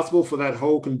possible for that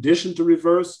whole condition to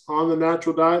reverse on the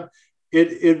natural diet?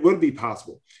 It would be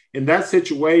possible. In that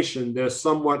situation, they're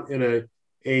somewhat in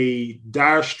a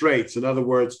dire straits. In other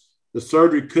words, the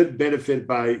surgery could benefit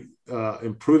by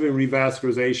improving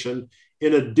revascularization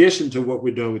in addition to what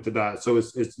we're doing with the diet. So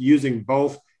it's using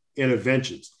both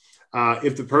interventions.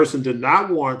 If the person did not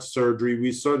want surgery,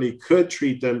 we certainly could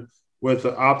treat them with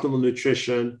the optimal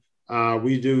nutrition.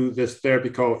 We do this therapy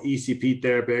called ECP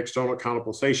therapy, external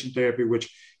counterpulsation therapy,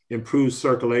 which improves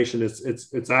circulation.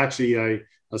 It's actually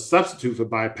a substitute for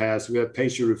bypass. We have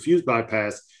patients who refuse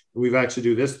bypass, and we've actually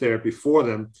do this therapy for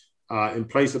them in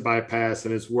place of bypass,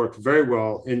 and it's worked very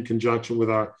well in conjunction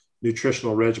with our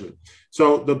nutritional regimen.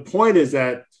 So the point is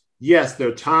that, yes, there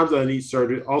are times that I need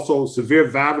surgery. Also, severe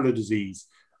valvular disease,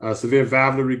 severe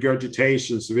valvular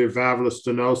regurgitation, severe valvular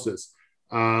stenosis.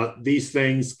 These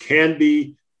things can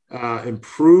be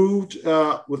improved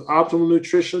with optimal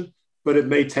nutrition, but it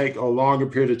may take a longer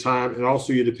period of time. And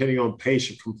also, you're depending on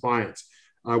patient compliance,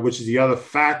 which is the other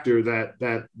factor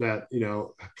that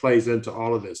plays into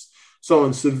all of this. So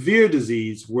in severe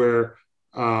disease where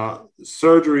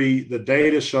surgery, the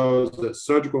data shows that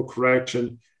surgical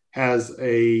correction has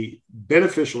a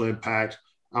beneficial impact,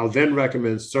 I'll then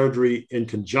recommend surgery in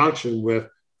conjunction with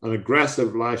an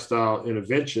aggressive lifestyle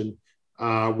intervention,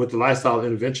 with the lifestyle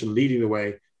intervention leading the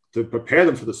way to prepare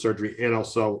them for the surgery and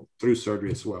also through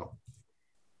surgery as well.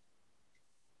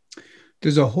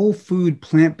 Does a whole food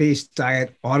plant-based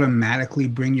diet automatically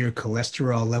bring your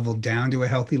cholesterol level down to a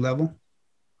healthy level?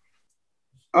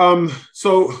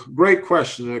 So great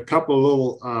question. A couple of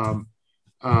little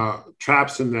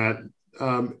traps in that.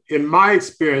 In my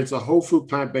experience, a whole food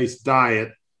plant-based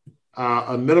diet,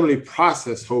 a minimally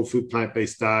processed whole food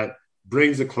plant-based diet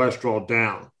brings the cholesterol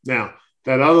down. Now,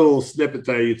 that other little snippet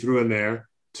there you threw in there,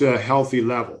 to a healthy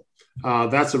level,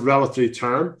 that's a relative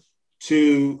term.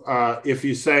 If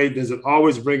you say, does it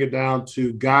always bring it down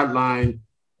to guideline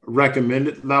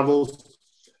recommended levels?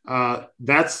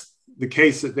 That's the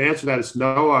case. The answer to that is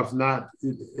no. I've not.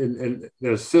 And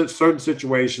there's certain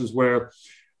situations where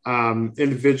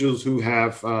individuals who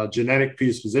have genetic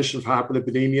predisposition for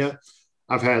hyperlipidemia,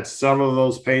 I've had several of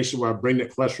those patients where I bring the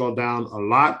cholesterol down a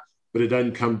lot, but it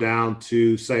doesn't come down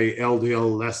to, say,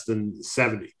 LDL less than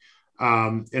 70.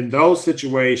 In those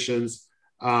situations,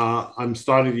 I'm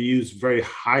starting to use very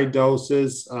high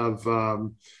doses of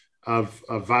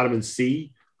vitamin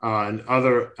C and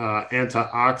other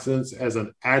antioxidants as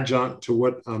an adjunct to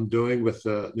what I'm doing with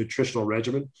the nutritional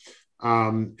regimen.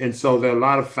 And so there are a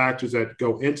lot of factors that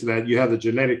go into that. You have the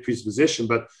genetic predisposition,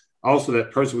 but also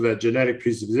that person with that genetic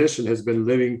predisposition has been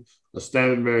living a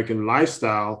standard American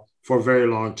lifestyle for a very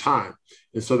long time.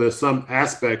 And so there's some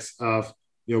aspects of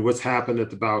what's happened at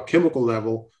the biochemical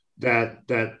level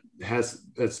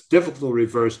that's difficult to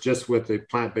reverse just with a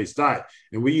plant-based diet.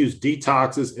 And we use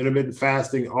detoxes, intermittent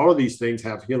fasting, all of these things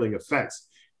have healing effects.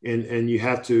 And you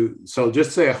have to, so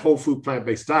just say a whole food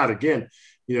plant-based diet, again,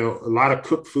 a lot of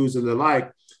cooked foods and the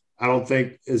like, I don't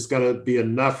think is going to be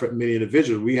enough for many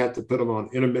individuals. We have to put them on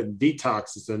intermittent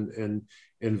detoxes and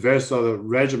various other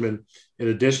regimen in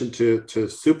addition to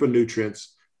super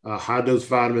nutrients, high dose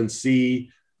vitamin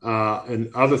C,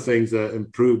 and other things that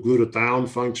improve glutathione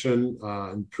function,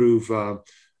 improve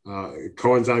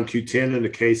coenzyme Q10 in the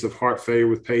case of heart failure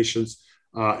with patients,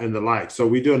 and the like. So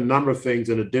we do a number of things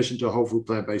in addition to a whole food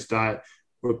plant-based diet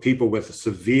for people with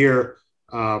severe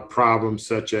problems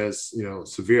such as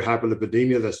severe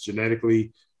hyperlipidemia that's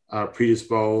genetically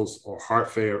predisposed, or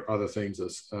heart failure, other things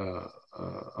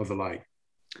of the like.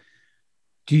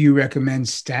 Do you recommend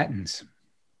statins?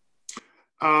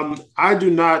 I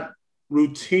do not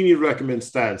routinely recommend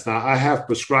statins. Now, I have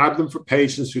prescribed them for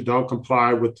patients who don't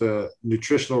comply with the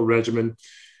nutritional regimen.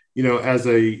 As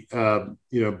a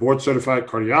board certified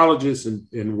cardiologist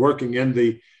and working in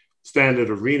the standard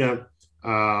arena,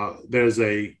 there's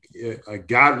a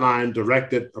guideline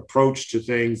directed approach to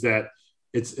things that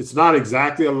it's not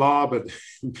exactly a law, but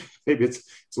maybe it's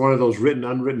one of those written,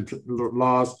 unwritten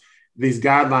laws. These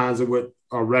guidelines are what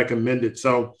are recommended.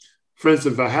 So, for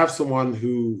instance, if I have someone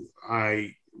who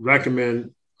I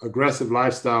recommend aggressive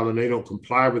lifestyle and they don't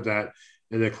comply with that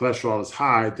and their cholesterol is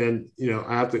high, then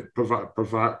I have to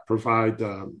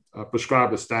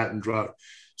prescribe a statin drug.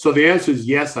 So the answer is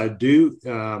yes, I do.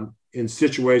 In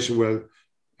situations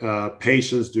where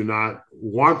patients do not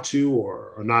want to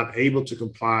or are not able to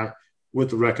comply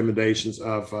with the recommendations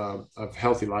of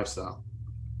healthy lifestyle.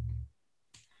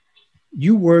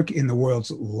 You work in the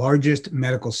world's largest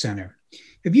medical center.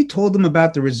 Have you told them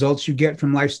about the results you get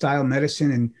from lifestyle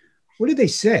medicine, and What do they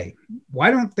say? Why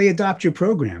don't they adopt your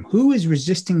program? Who is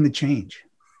resisting the change?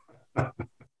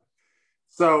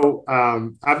 So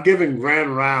I've given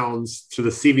grand rounds to the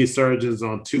CV surgeons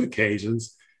on 2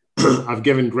 occasions. I've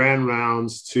given grand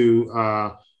rounds to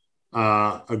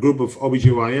a group of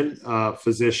OBGYN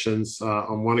physicians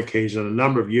on 1 occasion a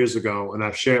number of years ago, and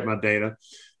I've shared my data.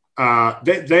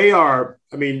 They are,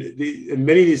 I mean,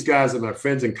 many of these guys are my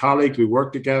friends and colleagues. We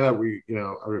work together.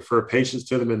 I refer patients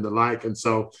to them and the like. And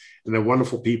they're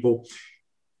wonderful people.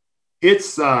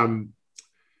 It's, so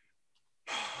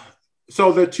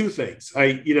there are 2 things.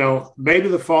 Maybe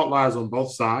the fault lies on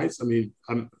both sides. I mean,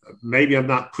 maybe I'm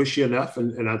not pushy enough,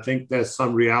 and I think there's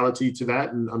some reality to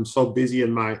that. And I'm so busy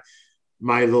in my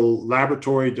little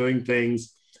laboratory doing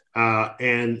things,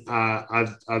 and I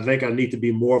think I need to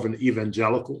be more of an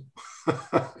evangelical,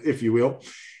 if you will.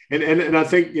 And I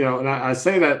think, and I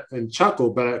say that and chuckle,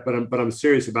 but I'm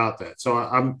serious about that. So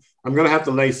I'm going to have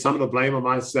to lay some of the blame on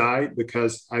my side,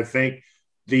 because I think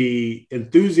the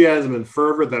enthusiasm and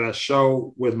fervor that I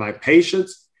show with my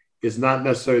patients is not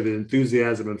necessarily the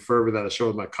enthusiasm and fervor that I show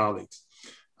with my colleagues.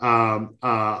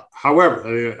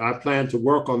 However, I plan to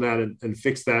work on that and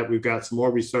fix that. We've got some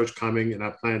more research coming, and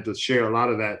I plan to share a lot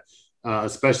of that,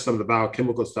 especially some of the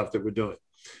biochemical stuff that we're doing.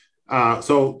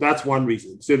 So that's one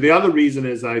reason. So the other reason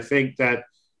is I think that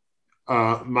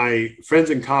my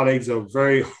friends and colleagues are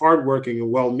very hardworking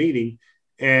and well-meaning,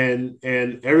 and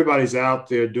everybody's out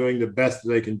there doing the best that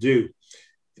they can do.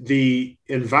 The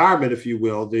environment, if you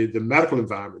will, the medical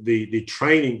environment, the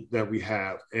training that we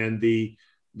have, and the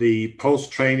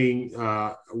post-training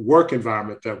work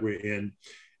environment that we're in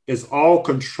is all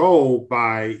controlled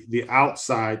by the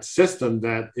outside system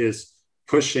that is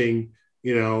pushing,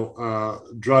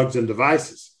 drugs and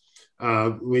devices.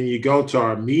 When you go to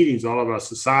our meetings, all of our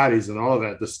societies and all of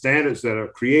that, the standards that are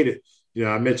created,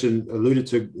 I alluded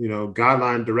to,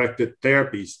 guideline-directed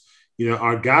therapies.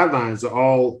 Our guidelines are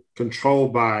all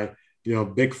controlled by,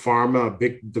 big pharma,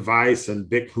 big device, and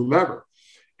big whomever.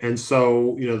 And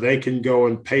so, they can go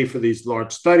and pay for these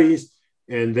large studies.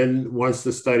 And then once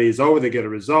the study is over, they get a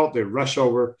result, they rush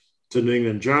over to New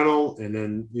England Journal, and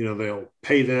then, they'll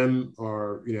pay them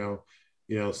or,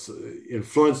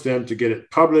 influence them to get it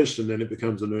published. And then it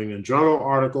becomes a New England Journal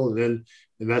article. And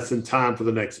that's in time for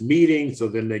the next meeting. So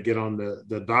then they get on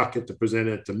the docket to present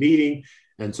at the meeting.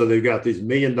 And so they've got these $1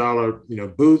 million,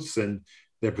 booths, and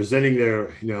they're presenting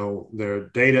their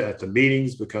data at the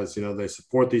meetings because, they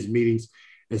support these meetings.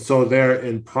 And so they're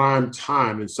in prime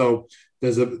time. And so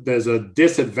there's a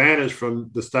disadvantage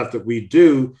from the stuff that we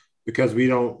do because we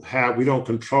don't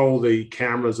control the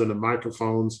cameras and the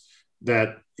microphones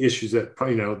that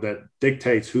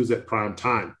dictates who's at prime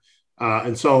time.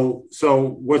 And so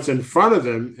what's in front of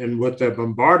them and what they're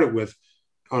bombarded with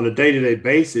on a day-to-day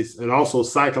basis, and also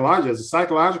psychology, there's a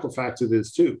psychological factor to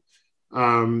this too.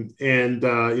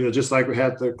 Just like we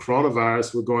had the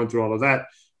coronavirus, we're going through all of that.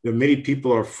 Many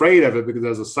people are afraid of it because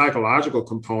there's a psychological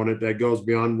component that goes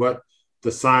beyond what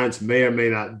the science may or may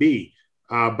not be.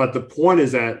 But the point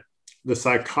is that the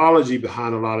psychology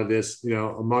behind a lot of this,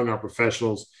 among our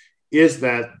professionals, is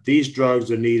that these drugs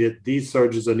are needed, these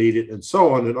surgeries are needed, and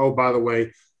so on. And oh, by the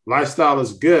way, lifestyle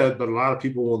is good, but a lot of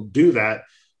people won't do that.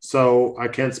 So I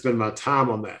can't spend my time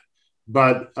on that.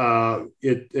 But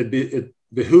it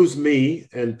behooves me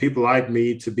and people like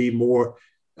me to be more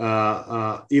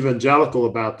evangelical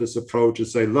about this approach and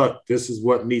say, look, this is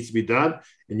what needs to be done.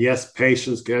 And yes,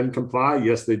 patients can comply.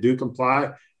 Yes, they do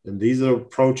comply. And these are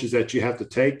approaches that you have to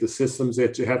take, the systems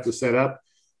that you have to set up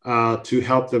to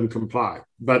help them comply.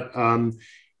 But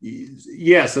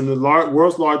yes, in the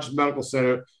world's largest medical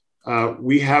center,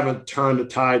 we haven't turned the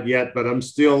tide yet, but I'm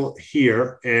still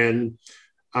here, and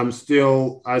I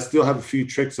still have a few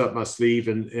tricks up my sleeve,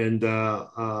 and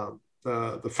the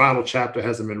final chapter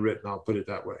hasn't been written. I'll put it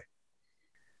that way.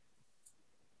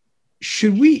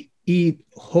 Should we eat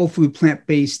whole food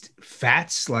plant-based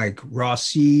fats like raw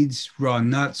seeds, raw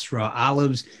nuts, raw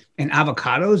olives, and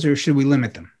avocados, or should we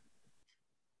limit them?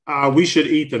 We should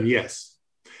eat them, yes.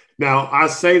 Now, I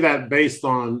say that based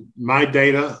on my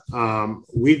data.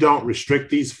 We don't restrict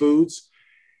these foods.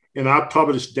 In our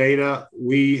published data,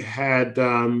 we had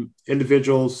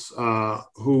individuals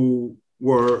who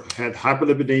had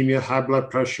hyperlipidemia, high blood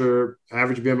pressure,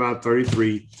 average BMI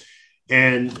 33,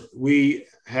 and we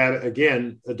had,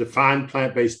 again, a defined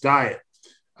plant-based diet,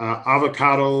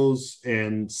 avocados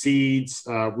and seeds.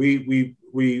 We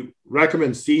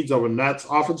recommend seeds over nuts.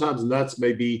 Oftentimes, nuts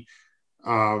may be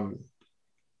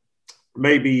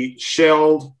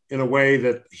shelled in a way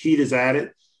that heat is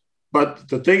added. But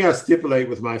the thing I stipulate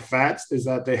with my fats is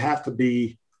that they have to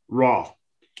be raw.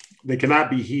 They cannot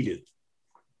be heated.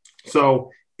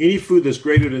 So any food that's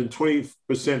greater than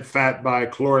 20% fat by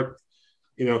caloric,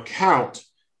 count,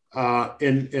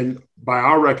 and by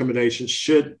our recommendation,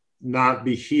 should not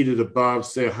be heated above,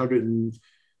 say,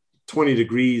 120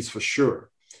 degrees for sure.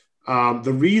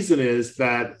 The reason is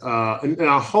that, and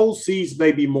our whole seeds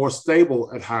may be more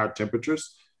stable at higher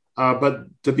temperatures, but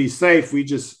to be safe, we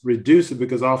just reduce it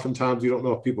because oftentimes you don't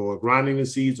know if people are grinding the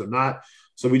seeds or not.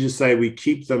 So we just say we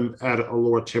keep them at a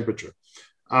lower temperature.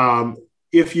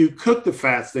 If you cook the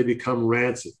fats, they become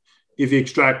rancid. If you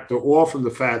extract the oil from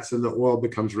the fats, then the oil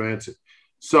becomes rancid.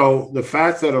 So the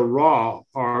fats that are raw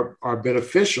are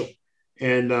beneficial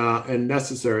and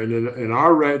necessary. And in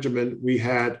our regimen, we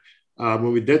had,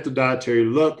 when we did the dietary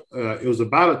look, it was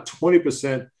about a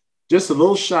 20%, just a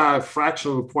little shy,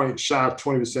 fraction of a point shy of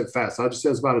 20% fat. So I just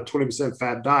said it's about a 20%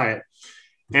 fat diet.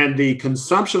 And the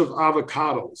consumption of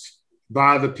avocados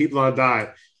by the people on our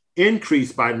diet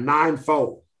increased by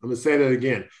 9-fold. I'm going to say that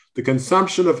again. The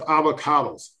consumption of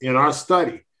avocados in our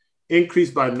study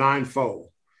increased by 9-fold.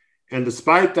 And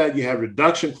despite that, you have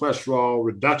reduction cholesterol,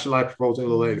 reduction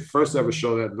lipoprotein, the first ever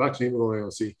show that, reduction hemoglobin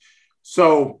A1C.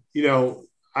 So,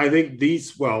 I think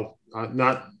these,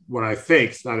 not what I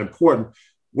think, it's not important.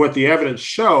 What the evidence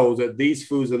shows that these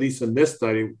foods, at least in this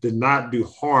study, did not do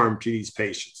harm to these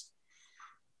patients.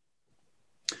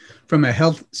 From a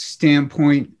health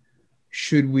standpoint,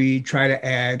 should we try to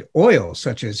add oil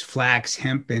such as flax,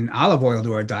 hemp, and olive oil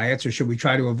to our diets, or should we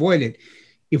try to avoid it?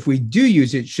 If we do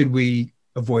use it, should we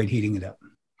avoid heating it up?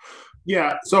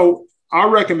 Yeah, so our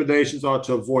recommendations are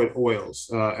to avoid oils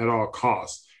at all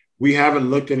costs. We haven't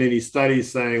looked at any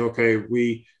studies saying, okay,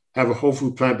 we have a whole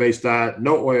food plant-based diet,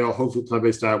 no oil, whole food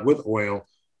plant-based diet with oil.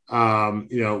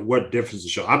 What difference to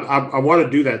show? I want to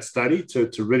do that study to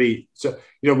really,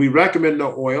 we recommend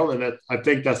no oil, and I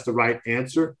think that's the right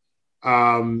answer.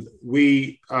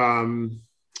 We have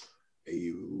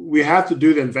to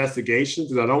do the investigation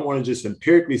because I don't want to just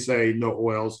empirically say no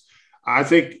oils. I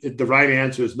think the right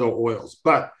answer is no oils,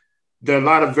 but there are a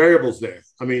lot of variables there.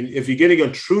 I mean, if you're getting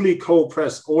a truly cold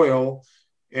pressed oil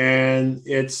and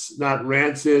it's not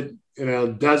rancid,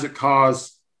 does it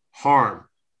cause harm?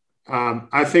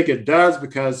 I think it does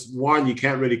because, one, you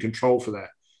can't really control for that.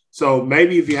 So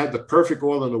maybe if you had the perfect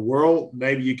oil in the world,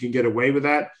 maybe you can get away with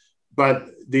that. But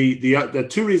the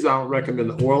two reasons I don't recommend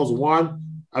the oils: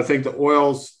 one, I think the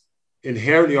oils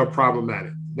inherently are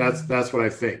problematic. That's what I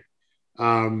think.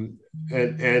 And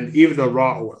even the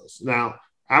raw oils. Now,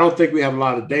 I don't think we have a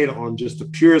lot of data on just the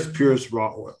purest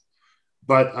raw oil,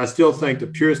 but I still think the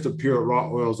purest of pure raw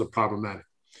oils are problematic.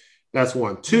 That's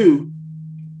one. Two,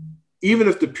 even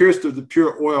if the purest of the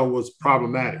pure oil was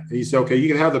problematic, and you say, okay, you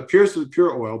can have the purest of the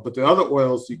pure oil, but the other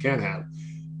oils you can't have,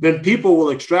 then people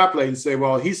will extrapolate and say,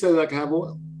 well, he says I can have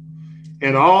oil.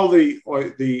 And all the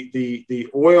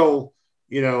oil,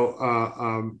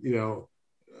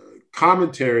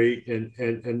 commentary and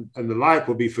the like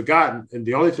will be forgotten. And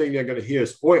the only thing they're going to hear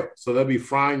is oil. So they'll be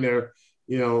frying their,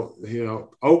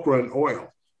 okra in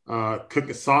oil,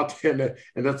 cook salt in it,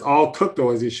 and that's all cooked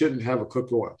oils. You shouldn't have a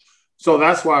cooked oil. So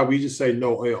that's why we just say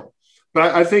no oil.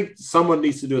 But I think someone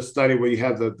needs to do a study where you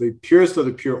have the purest of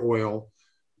the pure oil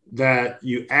that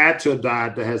you add to a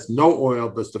diet that has no oil,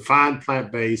 but it's defined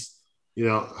plant-based,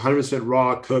 100%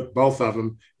 raw, cooked, both of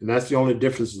them. And that's the only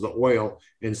difference is the oil,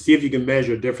 and see if you can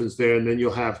measure a difference there. And then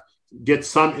you'll get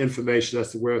some information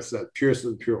as to where it's that purest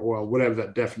of the pure oil, whatever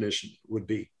that definition would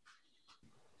be.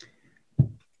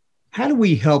 How do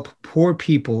we help poor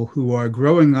people who are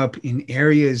growing up in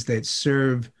areas that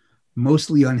serve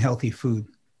mostly unhealthy food?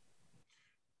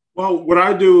 Well, what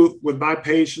I do with my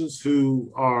patients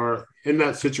who are in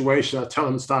that situation, I tell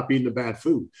them to stop eating the bad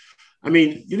food. I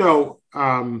mean,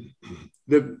 I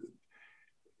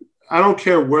don't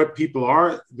care where people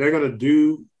are, they're going to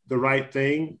do the right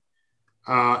thing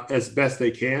as best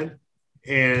they can.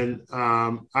 And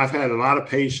I've had a lot of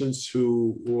patients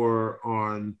who were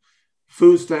on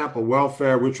food stamp or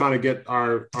welfare. We're trying to get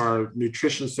our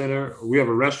nutrition center. We have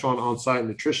a restaurant on site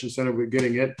nutrition center. We're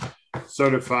getting it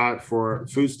certified for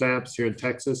food stamps here in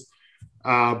Texas.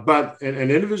 But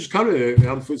individuals come to me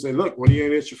on the food say, look, when are you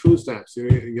going to get your food stamps?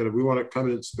 We want to come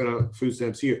in and spend our food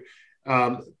stamps here.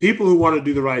 People who want to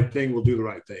do the right thing will do the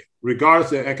right thing,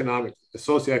 regardless of their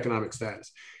socioeconomic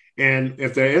status. And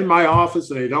if they're in my office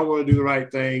and they don't want to do the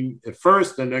right thing at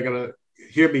first, then they're going to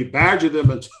hear me badger them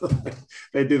until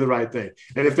they do the right thing.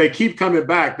 And if they keep coming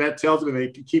back, that tells me they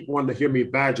keep wanting to hear me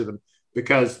badger them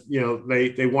because,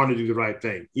 they want to do the right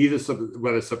thing, either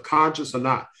whether it's subconscious or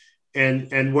not.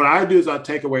 And what I do is I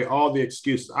take away all the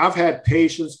excuses. I've had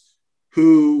patients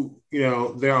who,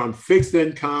 they're on fixed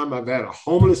income. I've had a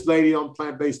homeless lady on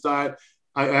plant-based diet.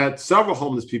 I had several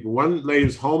homeless people. One lady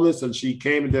was homeless and she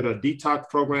came and did a detox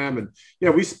program.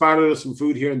 And, we spotted her some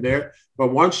food here and there.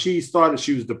 But once she started,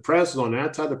 she was depressed, on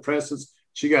antidepressants.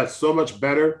 She got so much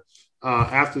better.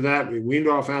 After that, we weaned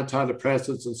her off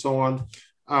antidepressants and so on.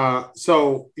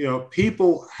 So,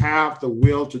 people have the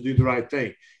will to do the right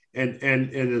thing. And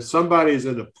if somebody is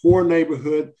in a poor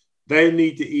neighborhood, they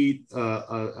need to eat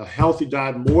a healthy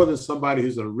diet more than somebody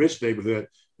who's in a rich neighborhood.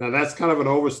 Now, that's kind of an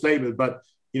overstatement, but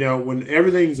when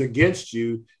everything's against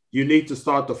you, you need to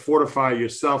start to fortify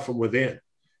yourself from within.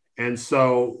 And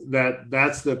so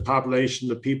that's the population,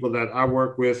 the people that I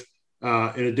work with.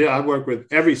 I work with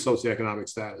every socioeconomic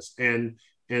status and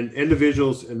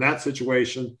individuals in that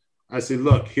situation. I say,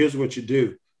 look, here's what you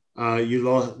do. You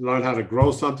learn how to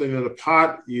grow something in a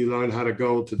pot. You learn how to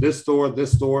go to this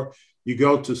store. You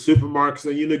go to supermarkets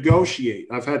and you negotiate.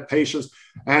 I've had patients.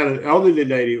 I had an elderly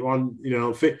lady on,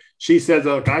 she said,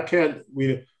 look, I can't,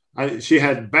 she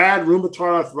had bad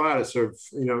rheumatoid arthritis. Her,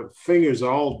 fingers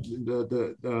are all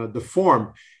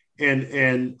deformed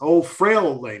and old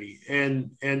frail lady.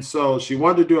 And so she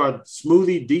wanted to do a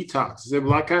smoothie detox. I said,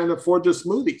 well, I can't afford your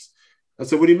smoothies. I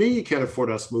said, what do you mean you can't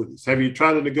afford our smoothies? Have you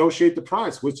tried to negotiate the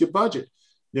price? What's your budget?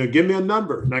 Give me a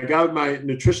number. And I got my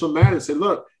nutritional manager and said,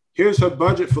 look, here's her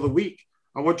budget for the week.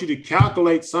 I want you to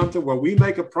calculate something where we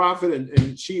make a profit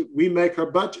and we make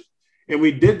her budget. And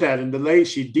we did that. And the lady,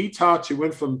 she detoxed. She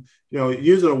went from,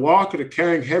 using a walker to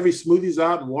carrying heavy smoothies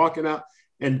out and walking out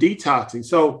and detoxing.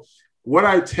 So what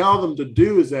I tell them to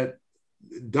do is that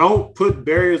don't put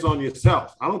barriers on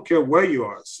yourself. I don't care where you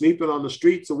are, sleeping on the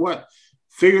streets or what.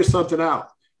 Figure something out.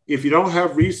 If you don't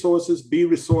have resources, be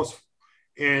resourceful.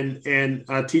 And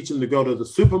I teach them to go to the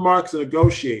supermarkets and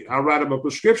negotiate. I write them a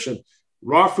prescription,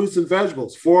 raw fruits and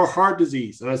vegetables for heart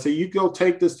disease. And I say, you go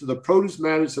take this to the produce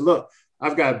manager and say, look,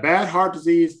 I've got bad heart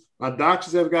disease. My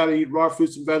doctors have got to eat raw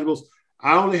fruits and vegetables.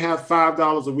 I only have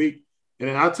 $5 a week. And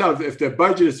then I tell them if their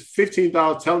budget is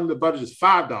 $15, tell them the budget is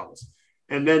 $5.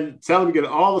 And then tell them to get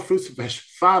all the fruits and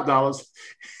vegetables, $5.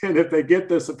 And if they get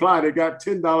their supply, they got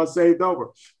 $10 saved over.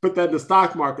 Put that in the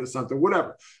stock market or something,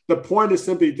 whatever. The point is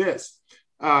simply this.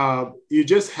 You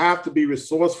just have to be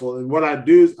resourceful. And what I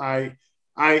do is I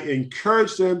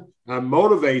encourage them, I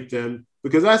motivate them,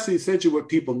 because that's essentially what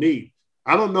people need.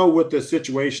 I don't know what their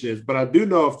situation is, but I do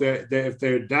know if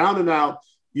they're down and out,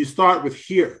 you start with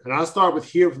here. And I start with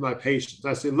here for my patients.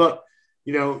 I say, look,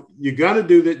 you're going to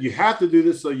do that. You have to do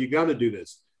this, so you're going to do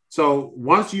this. So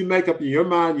once you make up in your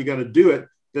mind, you're going to do it,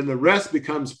 then the rest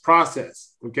becomes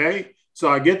process. Okay. So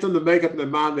I get them to make up in their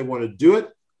mind they want to do it.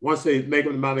 Once they make up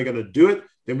in their mind they're going to do it,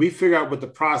 then we figure out what the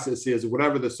process is,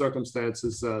 whatever the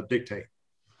circumstances dictate.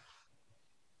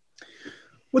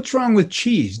 What's wrong with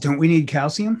cheese? Don't we need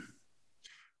calcium?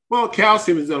 Well,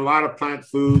 calcium is in a lot of plant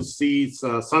foods, seeds,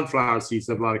 sunflower seeds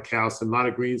have a lot of calcium, a lot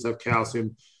of greens have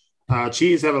calcium.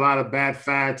 Cheese have a lot of bad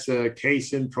fats,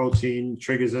 casein, protein,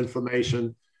 triggers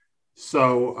inflammation.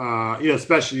 So,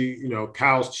 especially,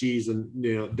 cow's cheese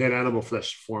and, dead animal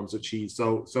flesh forms of cheese.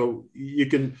 So you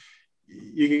can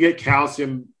get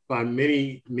calcium by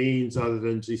many means other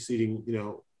than just eating,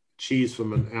 cheese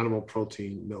from an animal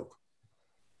protein milk.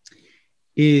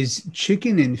 Is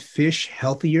chicken and fish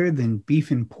healthier than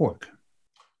beef and pork?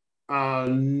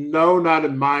 No, not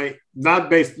on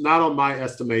my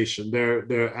estimation.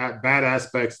 There are bad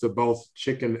aspects to both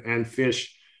chicken and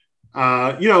fish.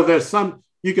 There's some,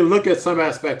 you can look at some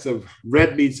aspects of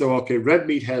red meat. So, okay, red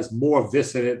meat has more of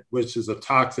this in it, which is a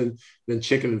toxin, than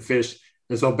chicken and fish.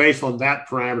 And so based on that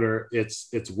parameter,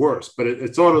 it's worse. But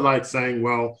it's sort of like saying,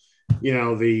 well,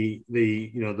 the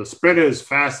sprinter is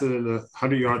faster than the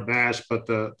 100-yard dash, but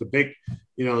the big,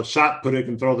 shot putter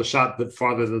can throw the shot put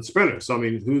farther than the sprinter. So, I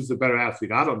mean, who's the better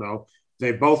athlete? I don't know.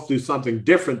 They both do something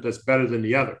different that's better than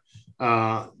the other.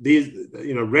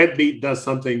 Red meat does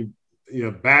something,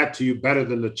 bad to you better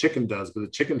than the chicken does, but the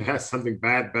chicken has something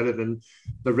bad better than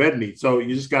the red meat. So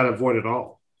you just got to avoid it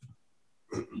all.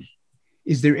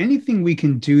 Is there anything we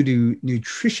can do to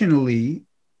nutritionally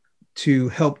to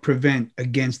help prevent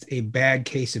against a bad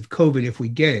case of COVID if we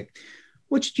get it?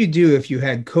 What should you do if you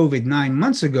had COVID 9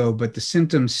 months ago, but the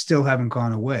symptoms still haven't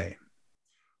gone away?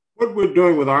 What we're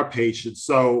doing with our patients.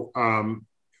 So,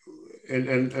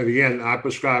 and again, I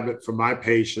prescribe it for my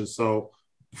patients. So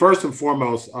first and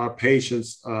foremost, our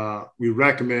patients, we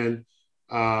recommend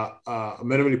a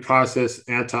minimally processed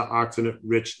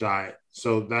antioxidant-rich diet.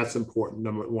 So that's important,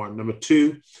 number one. Number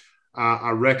two,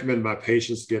 I recommend my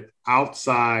patients get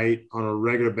outside on a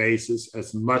regular basis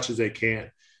as much as they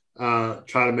can.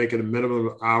 Try to make it a minimum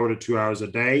of an hour to 2 hours a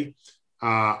day.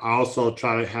 I also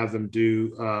try to have them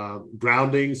do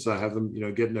grounding. So I have them,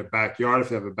 get in their backyard if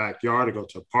they have a backyard, or go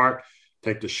to a park.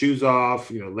 take the shoes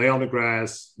off, lay on the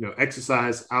grass,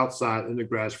 exercise outside in the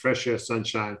grass, fresh air,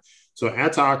 sunshine. So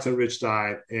antioxidant-rich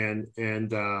diet and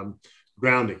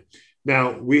grounding.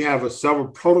 Now, we have several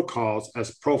protocols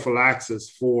as prophylaxis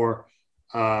for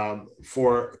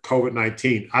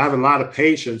COVID-19. I have a lot of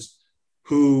patients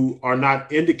who are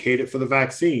not indicated for the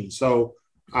vaccine. So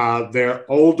they're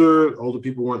older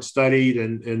people weren't studied,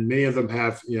 and many of them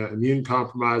have immune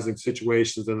compromising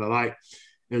situations and the like.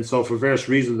 And so for various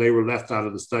reasons, they were left out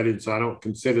of the study. And so I don't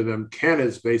consider them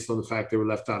candidates based on the fact they were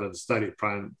left out of the study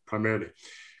primarily.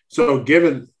 So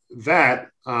given that,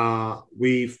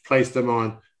 we've placed them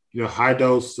on high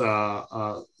dose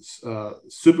superfoods,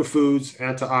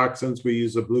 antioxidants. We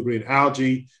use a blue-green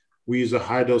algae. We use a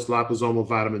high dose liposomal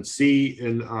vitamin C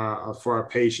for our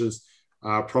patients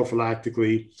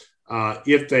prophylactically.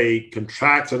 If they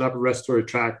contract an upper respiratory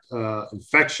tract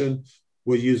infection,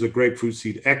 we'll use a grapefruit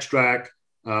seed extract.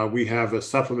 We have a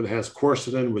supplement that has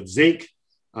quercetin with zinc.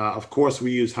 Of course,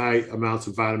 we use high amounts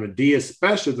of vitamin D,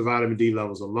 especially if the vitamin D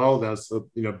levels are low. That's a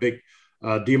big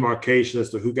demarcation as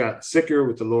to who got sicker.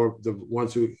 With the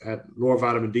ones who had lower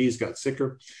vitamin Ds got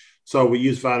sicker. So we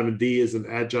use vitamin D as an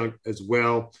adjunct as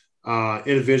well.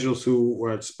 Individuals who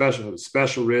are at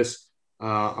special risk,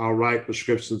 I'll write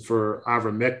prescriptions for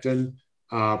ivermectin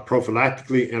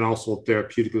prophylactically and also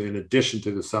therapeutically in addition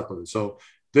to the supplement. So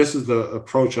this is the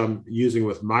approach I'm using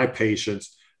with my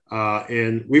patients.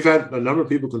 And we've had a number of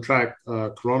people contract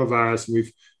coronavirus, and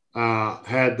we've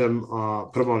had them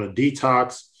put them on a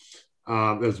detox.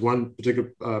 There's one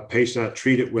particular patient I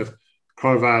treated with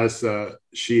coronavirus.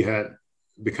 She had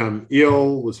become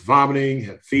ill, was vomiting,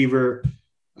 had fever,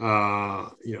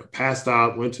 passed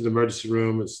out, went to the emergency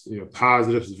room, was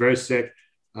positive, was very sick.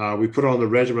 We put her on the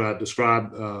regimen I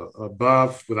described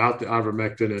above without the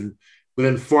ivermectin, and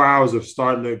within 4 hours of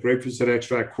starting the grapefruit seed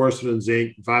extract, quercetin,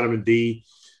 zinc, vitamin D,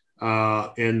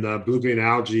 and blue-green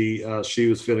algae, she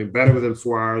was feeling better within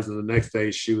 4 hours, and the next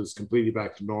day she was completely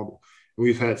back to normal.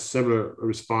 We've had similar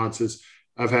responses.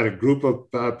 I've had a group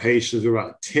of patients who were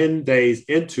about 10 days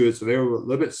into it, so they were a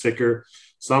little bit sicker.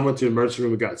 Some went to the emergency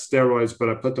room and got steroids, but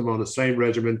I put them on the same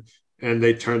regimen, and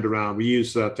they turned around. We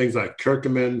use things like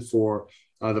curcumin for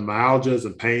the myalgias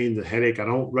and pain, the headache. I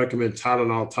don't recommend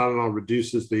Tylenol. Tylenol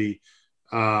reduces the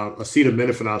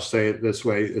acetaminophen, I'll say it this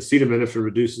way. Acetaminophen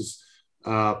reduces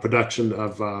production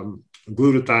of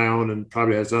glutathione and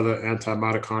probably has other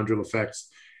anti-mitochondrial effects.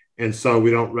 And so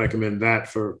we don't recommend that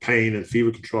for pain and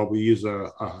fever control. We use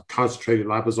a concentrated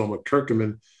liposomal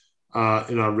curcumin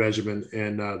in our regimen,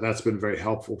 and that's been very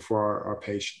helpful for our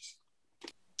patients.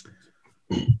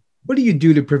 What do you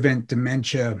do to prevent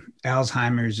dementia,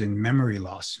 Alzheimer's, and memory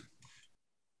loss?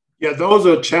 Yeah, those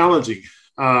are challenging.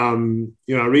 I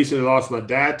recently lost my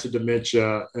dad to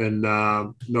dementia in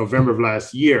November of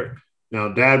last year. Now,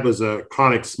 Dad was a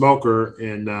chronic smoker,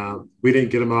 and we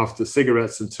didn't get him off the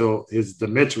cigarettes until his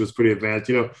dementia was pretty advanced.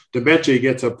 Dementia, you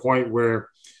get to a point where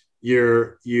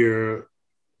you're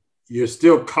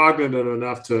still cognitive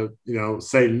enough to,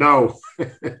 say no,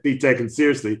 be taken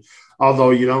seriously,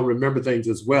 although you don't remember things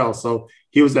as well. So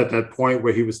he was at that point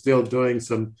where he was still doing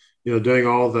doing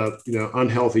all the,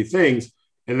 unhealthy things.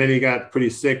 And then he got pretty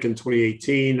sick in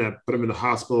 2018. I put him in the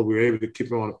hospital. We were able to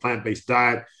keep him on a plant-based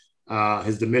diet.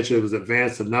 His dementia was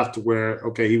advanced enough to where,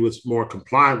 he was more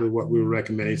compliant with what we were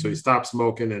recommending. So he stopped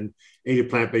smoking and ate a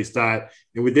plant-based diet.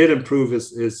 And we did improve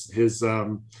his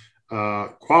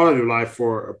quality of life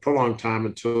for a prolonged time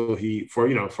until for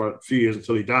a few years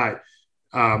until he died.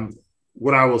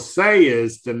 What I will say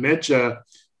is dementia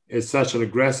is such an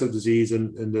aggressive disease,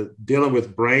 and dealing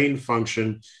with brain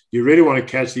function, you really want to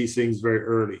catch these things very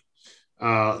early.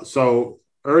 So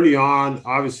early on,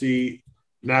 obviously,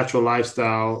 natural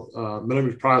lifestyle,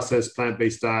 minimally processed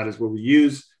plant-based diet is what we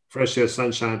use, fresh air,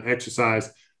 sunshine,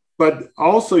 exercise. But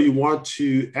also you want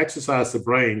to exercise the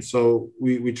brain. So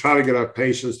we try to get our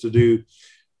patients to do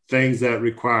things that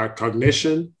require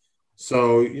cognition.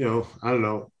 So,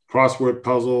 crossword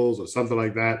puzzles or something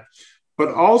like that.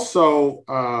 But also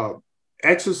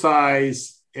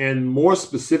exercise, and more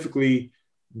specifically,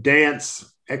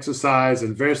 dance, exercise,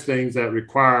 and various things that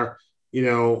require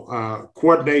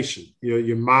coordination,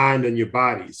 your mind and your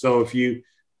body. So if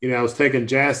I was taking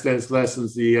jazz dance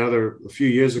lessons a few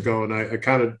years ago, and I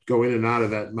kind of go in and out of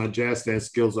that. My jazz dance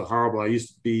skills are horrible. I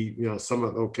used to be,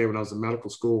 somewhat okay when I was in medical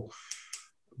school.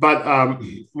 But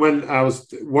when I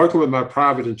was working with my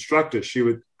private instructor, she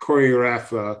would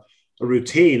choreograph a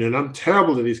routine, and I'm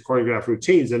terrible at these choreographed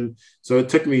routines. And so it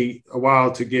took me a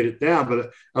while to get it down. But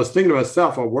I was thinking to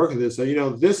myself, I'll work with this. So,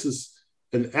 this is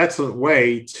an excellent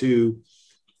way to,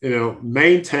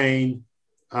 maintain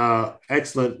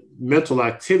excellent mental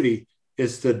activity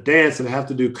is to dance and have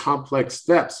to do complex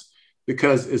steps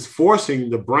because it's forcing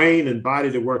the brain and body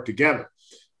to work together.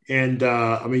 And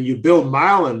I mean, you build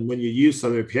myelin when you use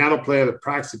something. A piano player that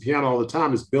practices the piano all the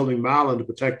time is building myelin to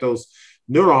protect those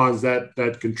neurons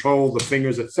that control the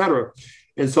fingers, et cetera.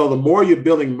 And so the more you're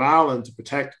building myelin to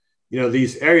protect,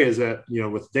 these areas that,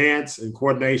 with dance and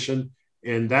coordination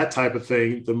and that type of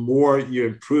thing, the more you're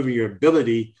improving your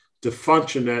ability to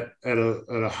function at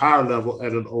a higher level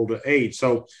at an older age.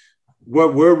 So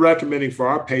what we're recommending for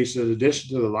our patients, in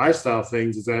addition to the lifestyle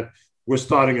things, is that we're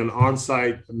starting an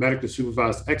on-site medically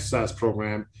supervised exercise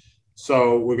program.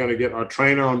 So we're going to get our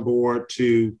trainer on board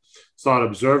to start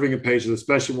observing a patient,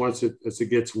 especially once as it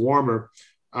gets warmer,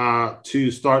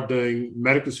 to start doing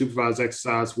medically supervised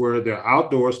exercise where they're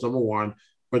outdoors, number one,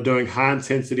 but doing high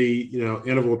intensity,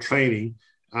 interval training,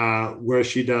 where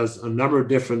she does a number of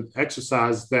different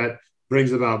exercises that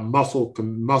brings about muscle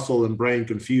and brain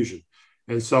confusion.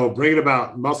 And so bringing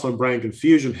about muscle and brain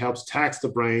confusion helps tax the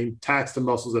brain, tax the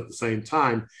muscles at the same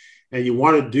time. And you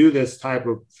want to do this type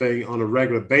of thing on a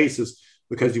regular basis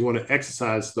because you want to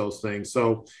exercise those things.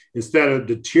 So instead of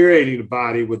deteriorating the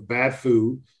body with bad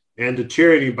food and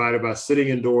deteriorating the body by sitting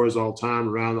indoors all the time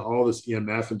around all this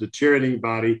EMF and deteriorating the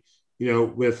body,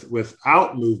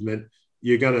 without movement,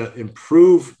 you're going to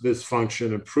improve this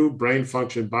function, improve brain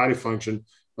function, body function,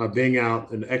 by being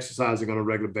out and exercising on a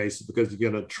regular basis because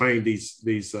you're going to train these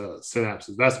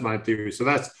synapses. That's my theory. So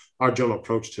that's our general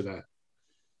approach to that.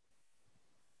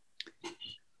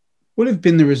 What have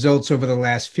been the results over the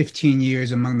last 15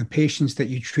 years among the patients that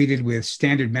you treated with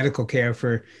standard medical care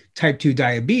for type 2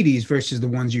 diabetes versus the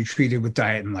ones you treated with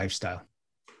diet and lifestyle?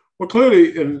 Well,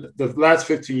 clearly in the last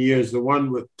 15 years, the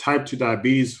one with type 2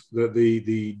 diabetes,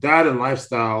 the diet and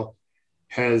lifestyle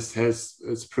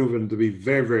has proven to be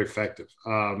very, very effective.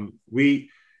 We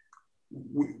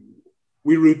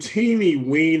routinely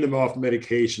wean them off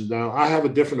medications. Now, I have a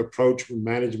different approach when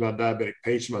managing my diabetic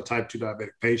patients, my type 2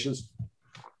 diabetic patients.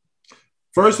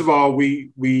 First of all,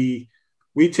 we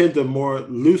tend to more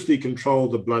loosely control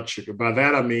the blood sugar. By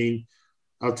that, I mean,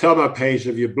 I'll tell my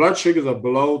patient, if your blood sugars are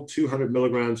below 200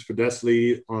 milligrams per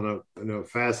deciliter on a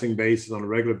fasting basis, on a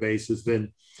regular basis,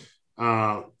 then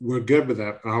we're good with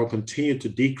that. I'll continue to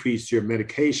decrease your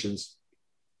medications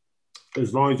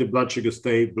as long as your blood sugar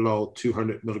stay below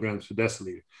 200 milligrams per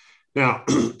deciliter. Now,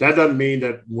 that doesn't mean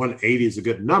that 180 is a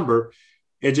good number.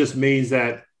 It just means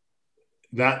that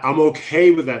I'm okay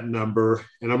with that number,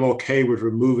 and I'm okay with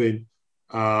removing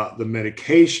the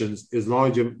medications as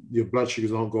long as your blood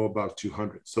sugars don't go above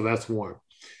 200. So that's one.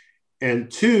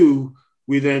 And two,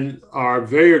 we then are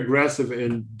very aggressive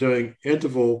in doing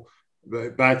interval,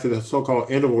 back to the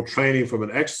so-called interval training from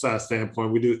an exercise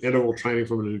standpoint. We do interval training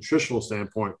from a nutritional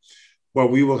standpoint, where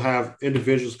we will have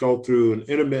individuals go through an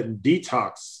intermittent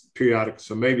detox periodic.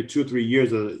 So maybe 2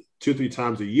 or 3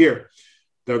 times a year,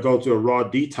 they'll go through a raw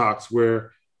detox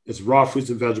where it's raw fruits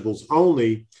and vegetables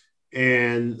only,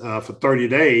 and for 30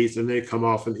 days, and they come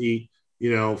off and eat,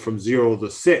 from 0 to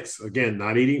 6. Again,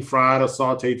 not eating fried or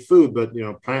sauteed food, but,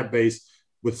 plant-based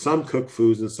with some cooked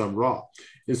foods and some raw.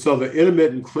 And so the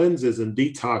intermittent cleanses and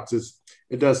detoxes,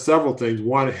 it does several things.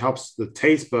 One, it helps the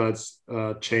taste buds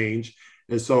change.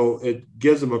 And so it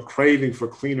gives them a craving for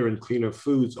cleaner and cleaner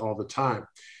foods all the time.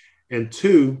 And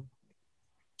two,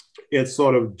 it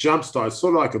sort of jumpstarts,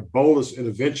 sort of like a bolus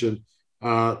intervention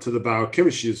to the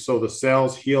biochemistry. So the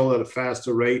cells heal at a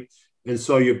faster rate. And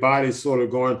so your body's sort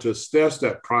of going to a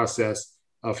stair-step process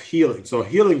of healing. So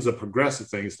healing is a progressive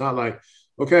thing. It's not like,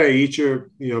 okay, eat your,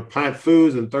 plant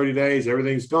foods in 30 days,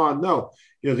 everything's gone. No,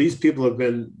 these people have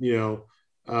been,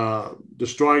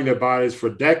 destroying their bodies for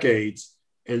decades.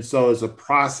 And so it's a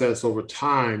process over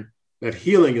time. That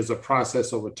healing is a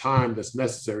process over time that's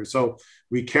necessary. So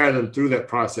we carry them through that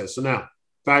process. So now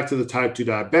back to the type 2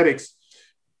 diabetics,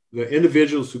 the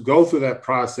individuals who go through that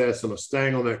process and are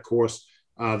staying on that course,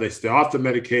 they stay off the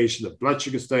medication, the blood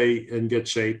sugar stay in good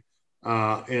shape,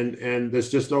 and there's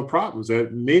just no problems. There are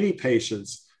many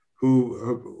patients who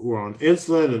are on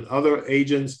insulin and other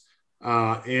agents,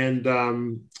 and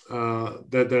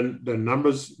their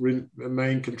numbers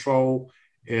remain controlled,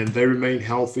 and they remain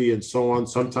healthy and so on.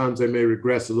 Sometimes they may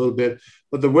regress a little bit,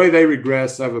 but the way they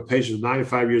regress, I have a patient who's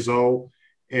 95 years old,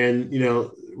 and,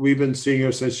 we've been seeing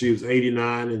her since she was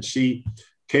 89, and she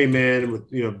came in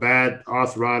with, bad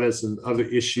arthritis and other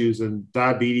issues and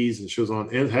diabetes. And she was had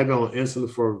been on insulin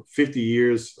for 50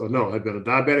 years, or no, had been a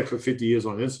diabetic for 50 years,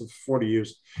 on insulin for 40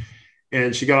 years.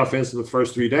 And she got off insulin the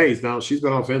first 3 days. Now she's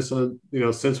been off insulin,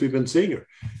 since we've been seeing her.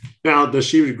 Now, does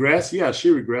she regress? Yeah,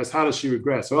 she regressed. How does she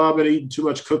regress? Well, I've been eating too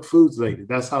much cooked foods lately.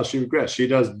 That's how she regressed. She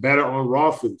does better on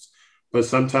raw foods. but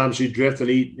sometimes she drifts and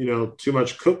eat, too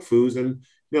much cooked foods, and,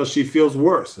 she feels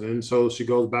worse. And so she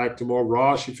goes back to more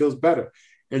raw, she feels better.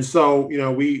 And so,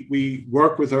 we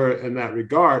work with her in that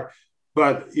regard,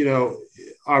 but,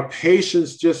 our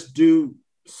patients just do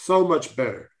so much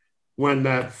better when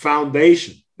that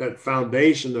foundation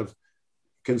of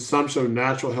consumption of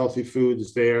natural, healthy food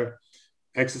is there,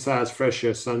 exercise, fresh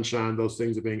air, sunshine, those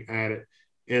things are being added.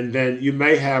 And then you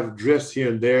may have drifts here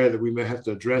and there that we may have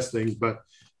to address things, but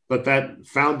that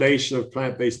foundation of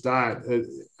plant-based diet,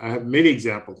 I have many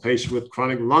examples, patients with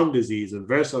chronic lung disease and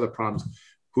various other problems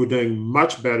who are doing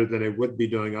much better than they would be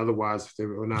doing otherwise if they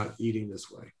were not eating this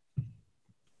way.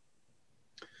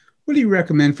 What do you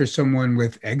recommend for someone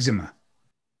with eczema?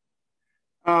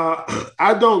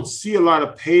 I don't see a lot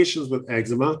of patients with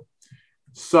eczema,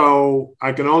 so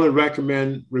I can only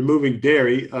recommend removing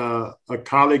dairy. A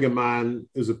colleague of mine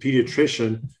who's a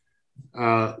pediatrician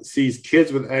sees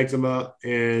kids with eczema,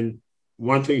 and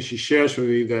one thing she shares with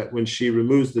me that when she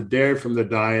removes the dairy from the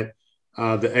diet,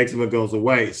 the eczema goes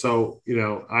away. So,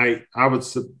 I would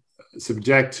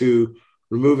subject to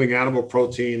removing animal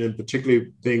protein and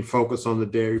particularly being focused on the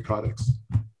dairy products.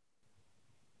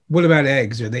 What about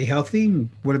eggs? Are they healthy?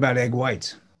 What about egg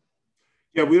whites?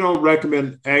 Yeah, we don't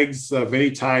recommend eggs of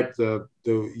any type. The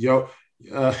yolk.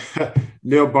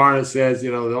 Neil Barnett says,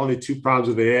 the only two problems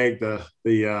with the egg,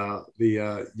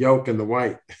 the yolk and the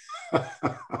white.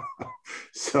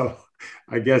 So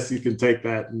I guess you can take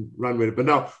that and run with it. But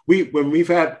no, when we've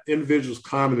had individuals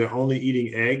come and they're only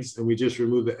eating eggs and we just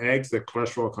remove the eggs, their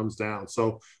cholesterol comes down.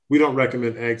 So we don't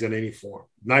recommend eggs in any form,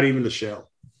 not even the shell.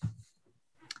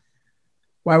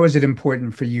 Why was it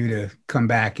important for you to come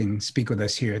back and speak with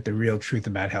us here at the Real Truth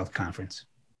About Health conference?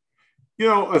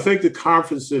 I think the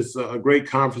conference is a great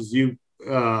conference.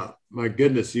 My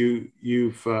goodness,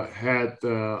 you've had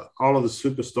all of the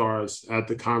superstars at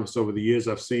the conference over the years.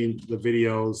 I've seen the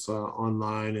videos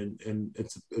online, and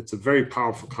it's a very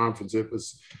powerful conference. It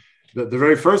was the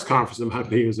very first conference, in my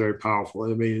opinion, was very powerful.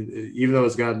 I mean, even though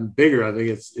it's gotten bigger, I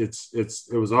think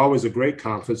it was always a great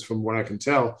conference from what I can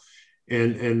tell.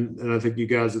 And I think you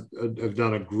guys have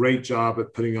done a great job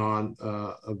at putting on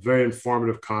a very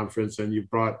informative conference, and you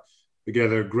brought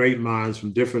together great minds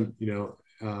from different,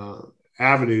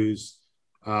 avenues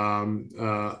of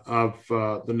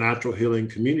the natural healing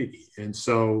community. And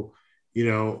so,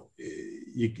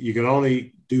 you can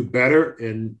only do better,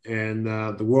 and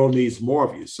the world needs more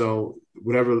of you. So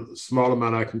whatever small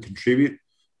amount I can contribute,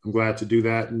 I'm glad to do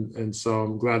that. And so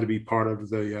I'm glad to be part of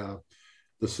the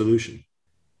solution.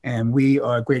 And we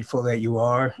are grateful that you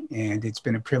are, and it's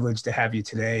been a privilege to have you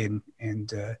today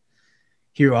and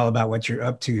hear all about what you're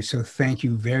up to. So thank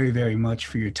you very, very much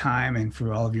for your time and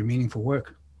for all of your meaningful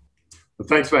work. Well,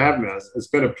 thanks for having me. It's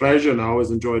been a pleasure, and I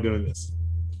always enjoy doing this.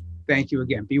 Thank you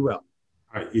again. Be well.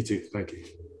 All right, you too. Thank you.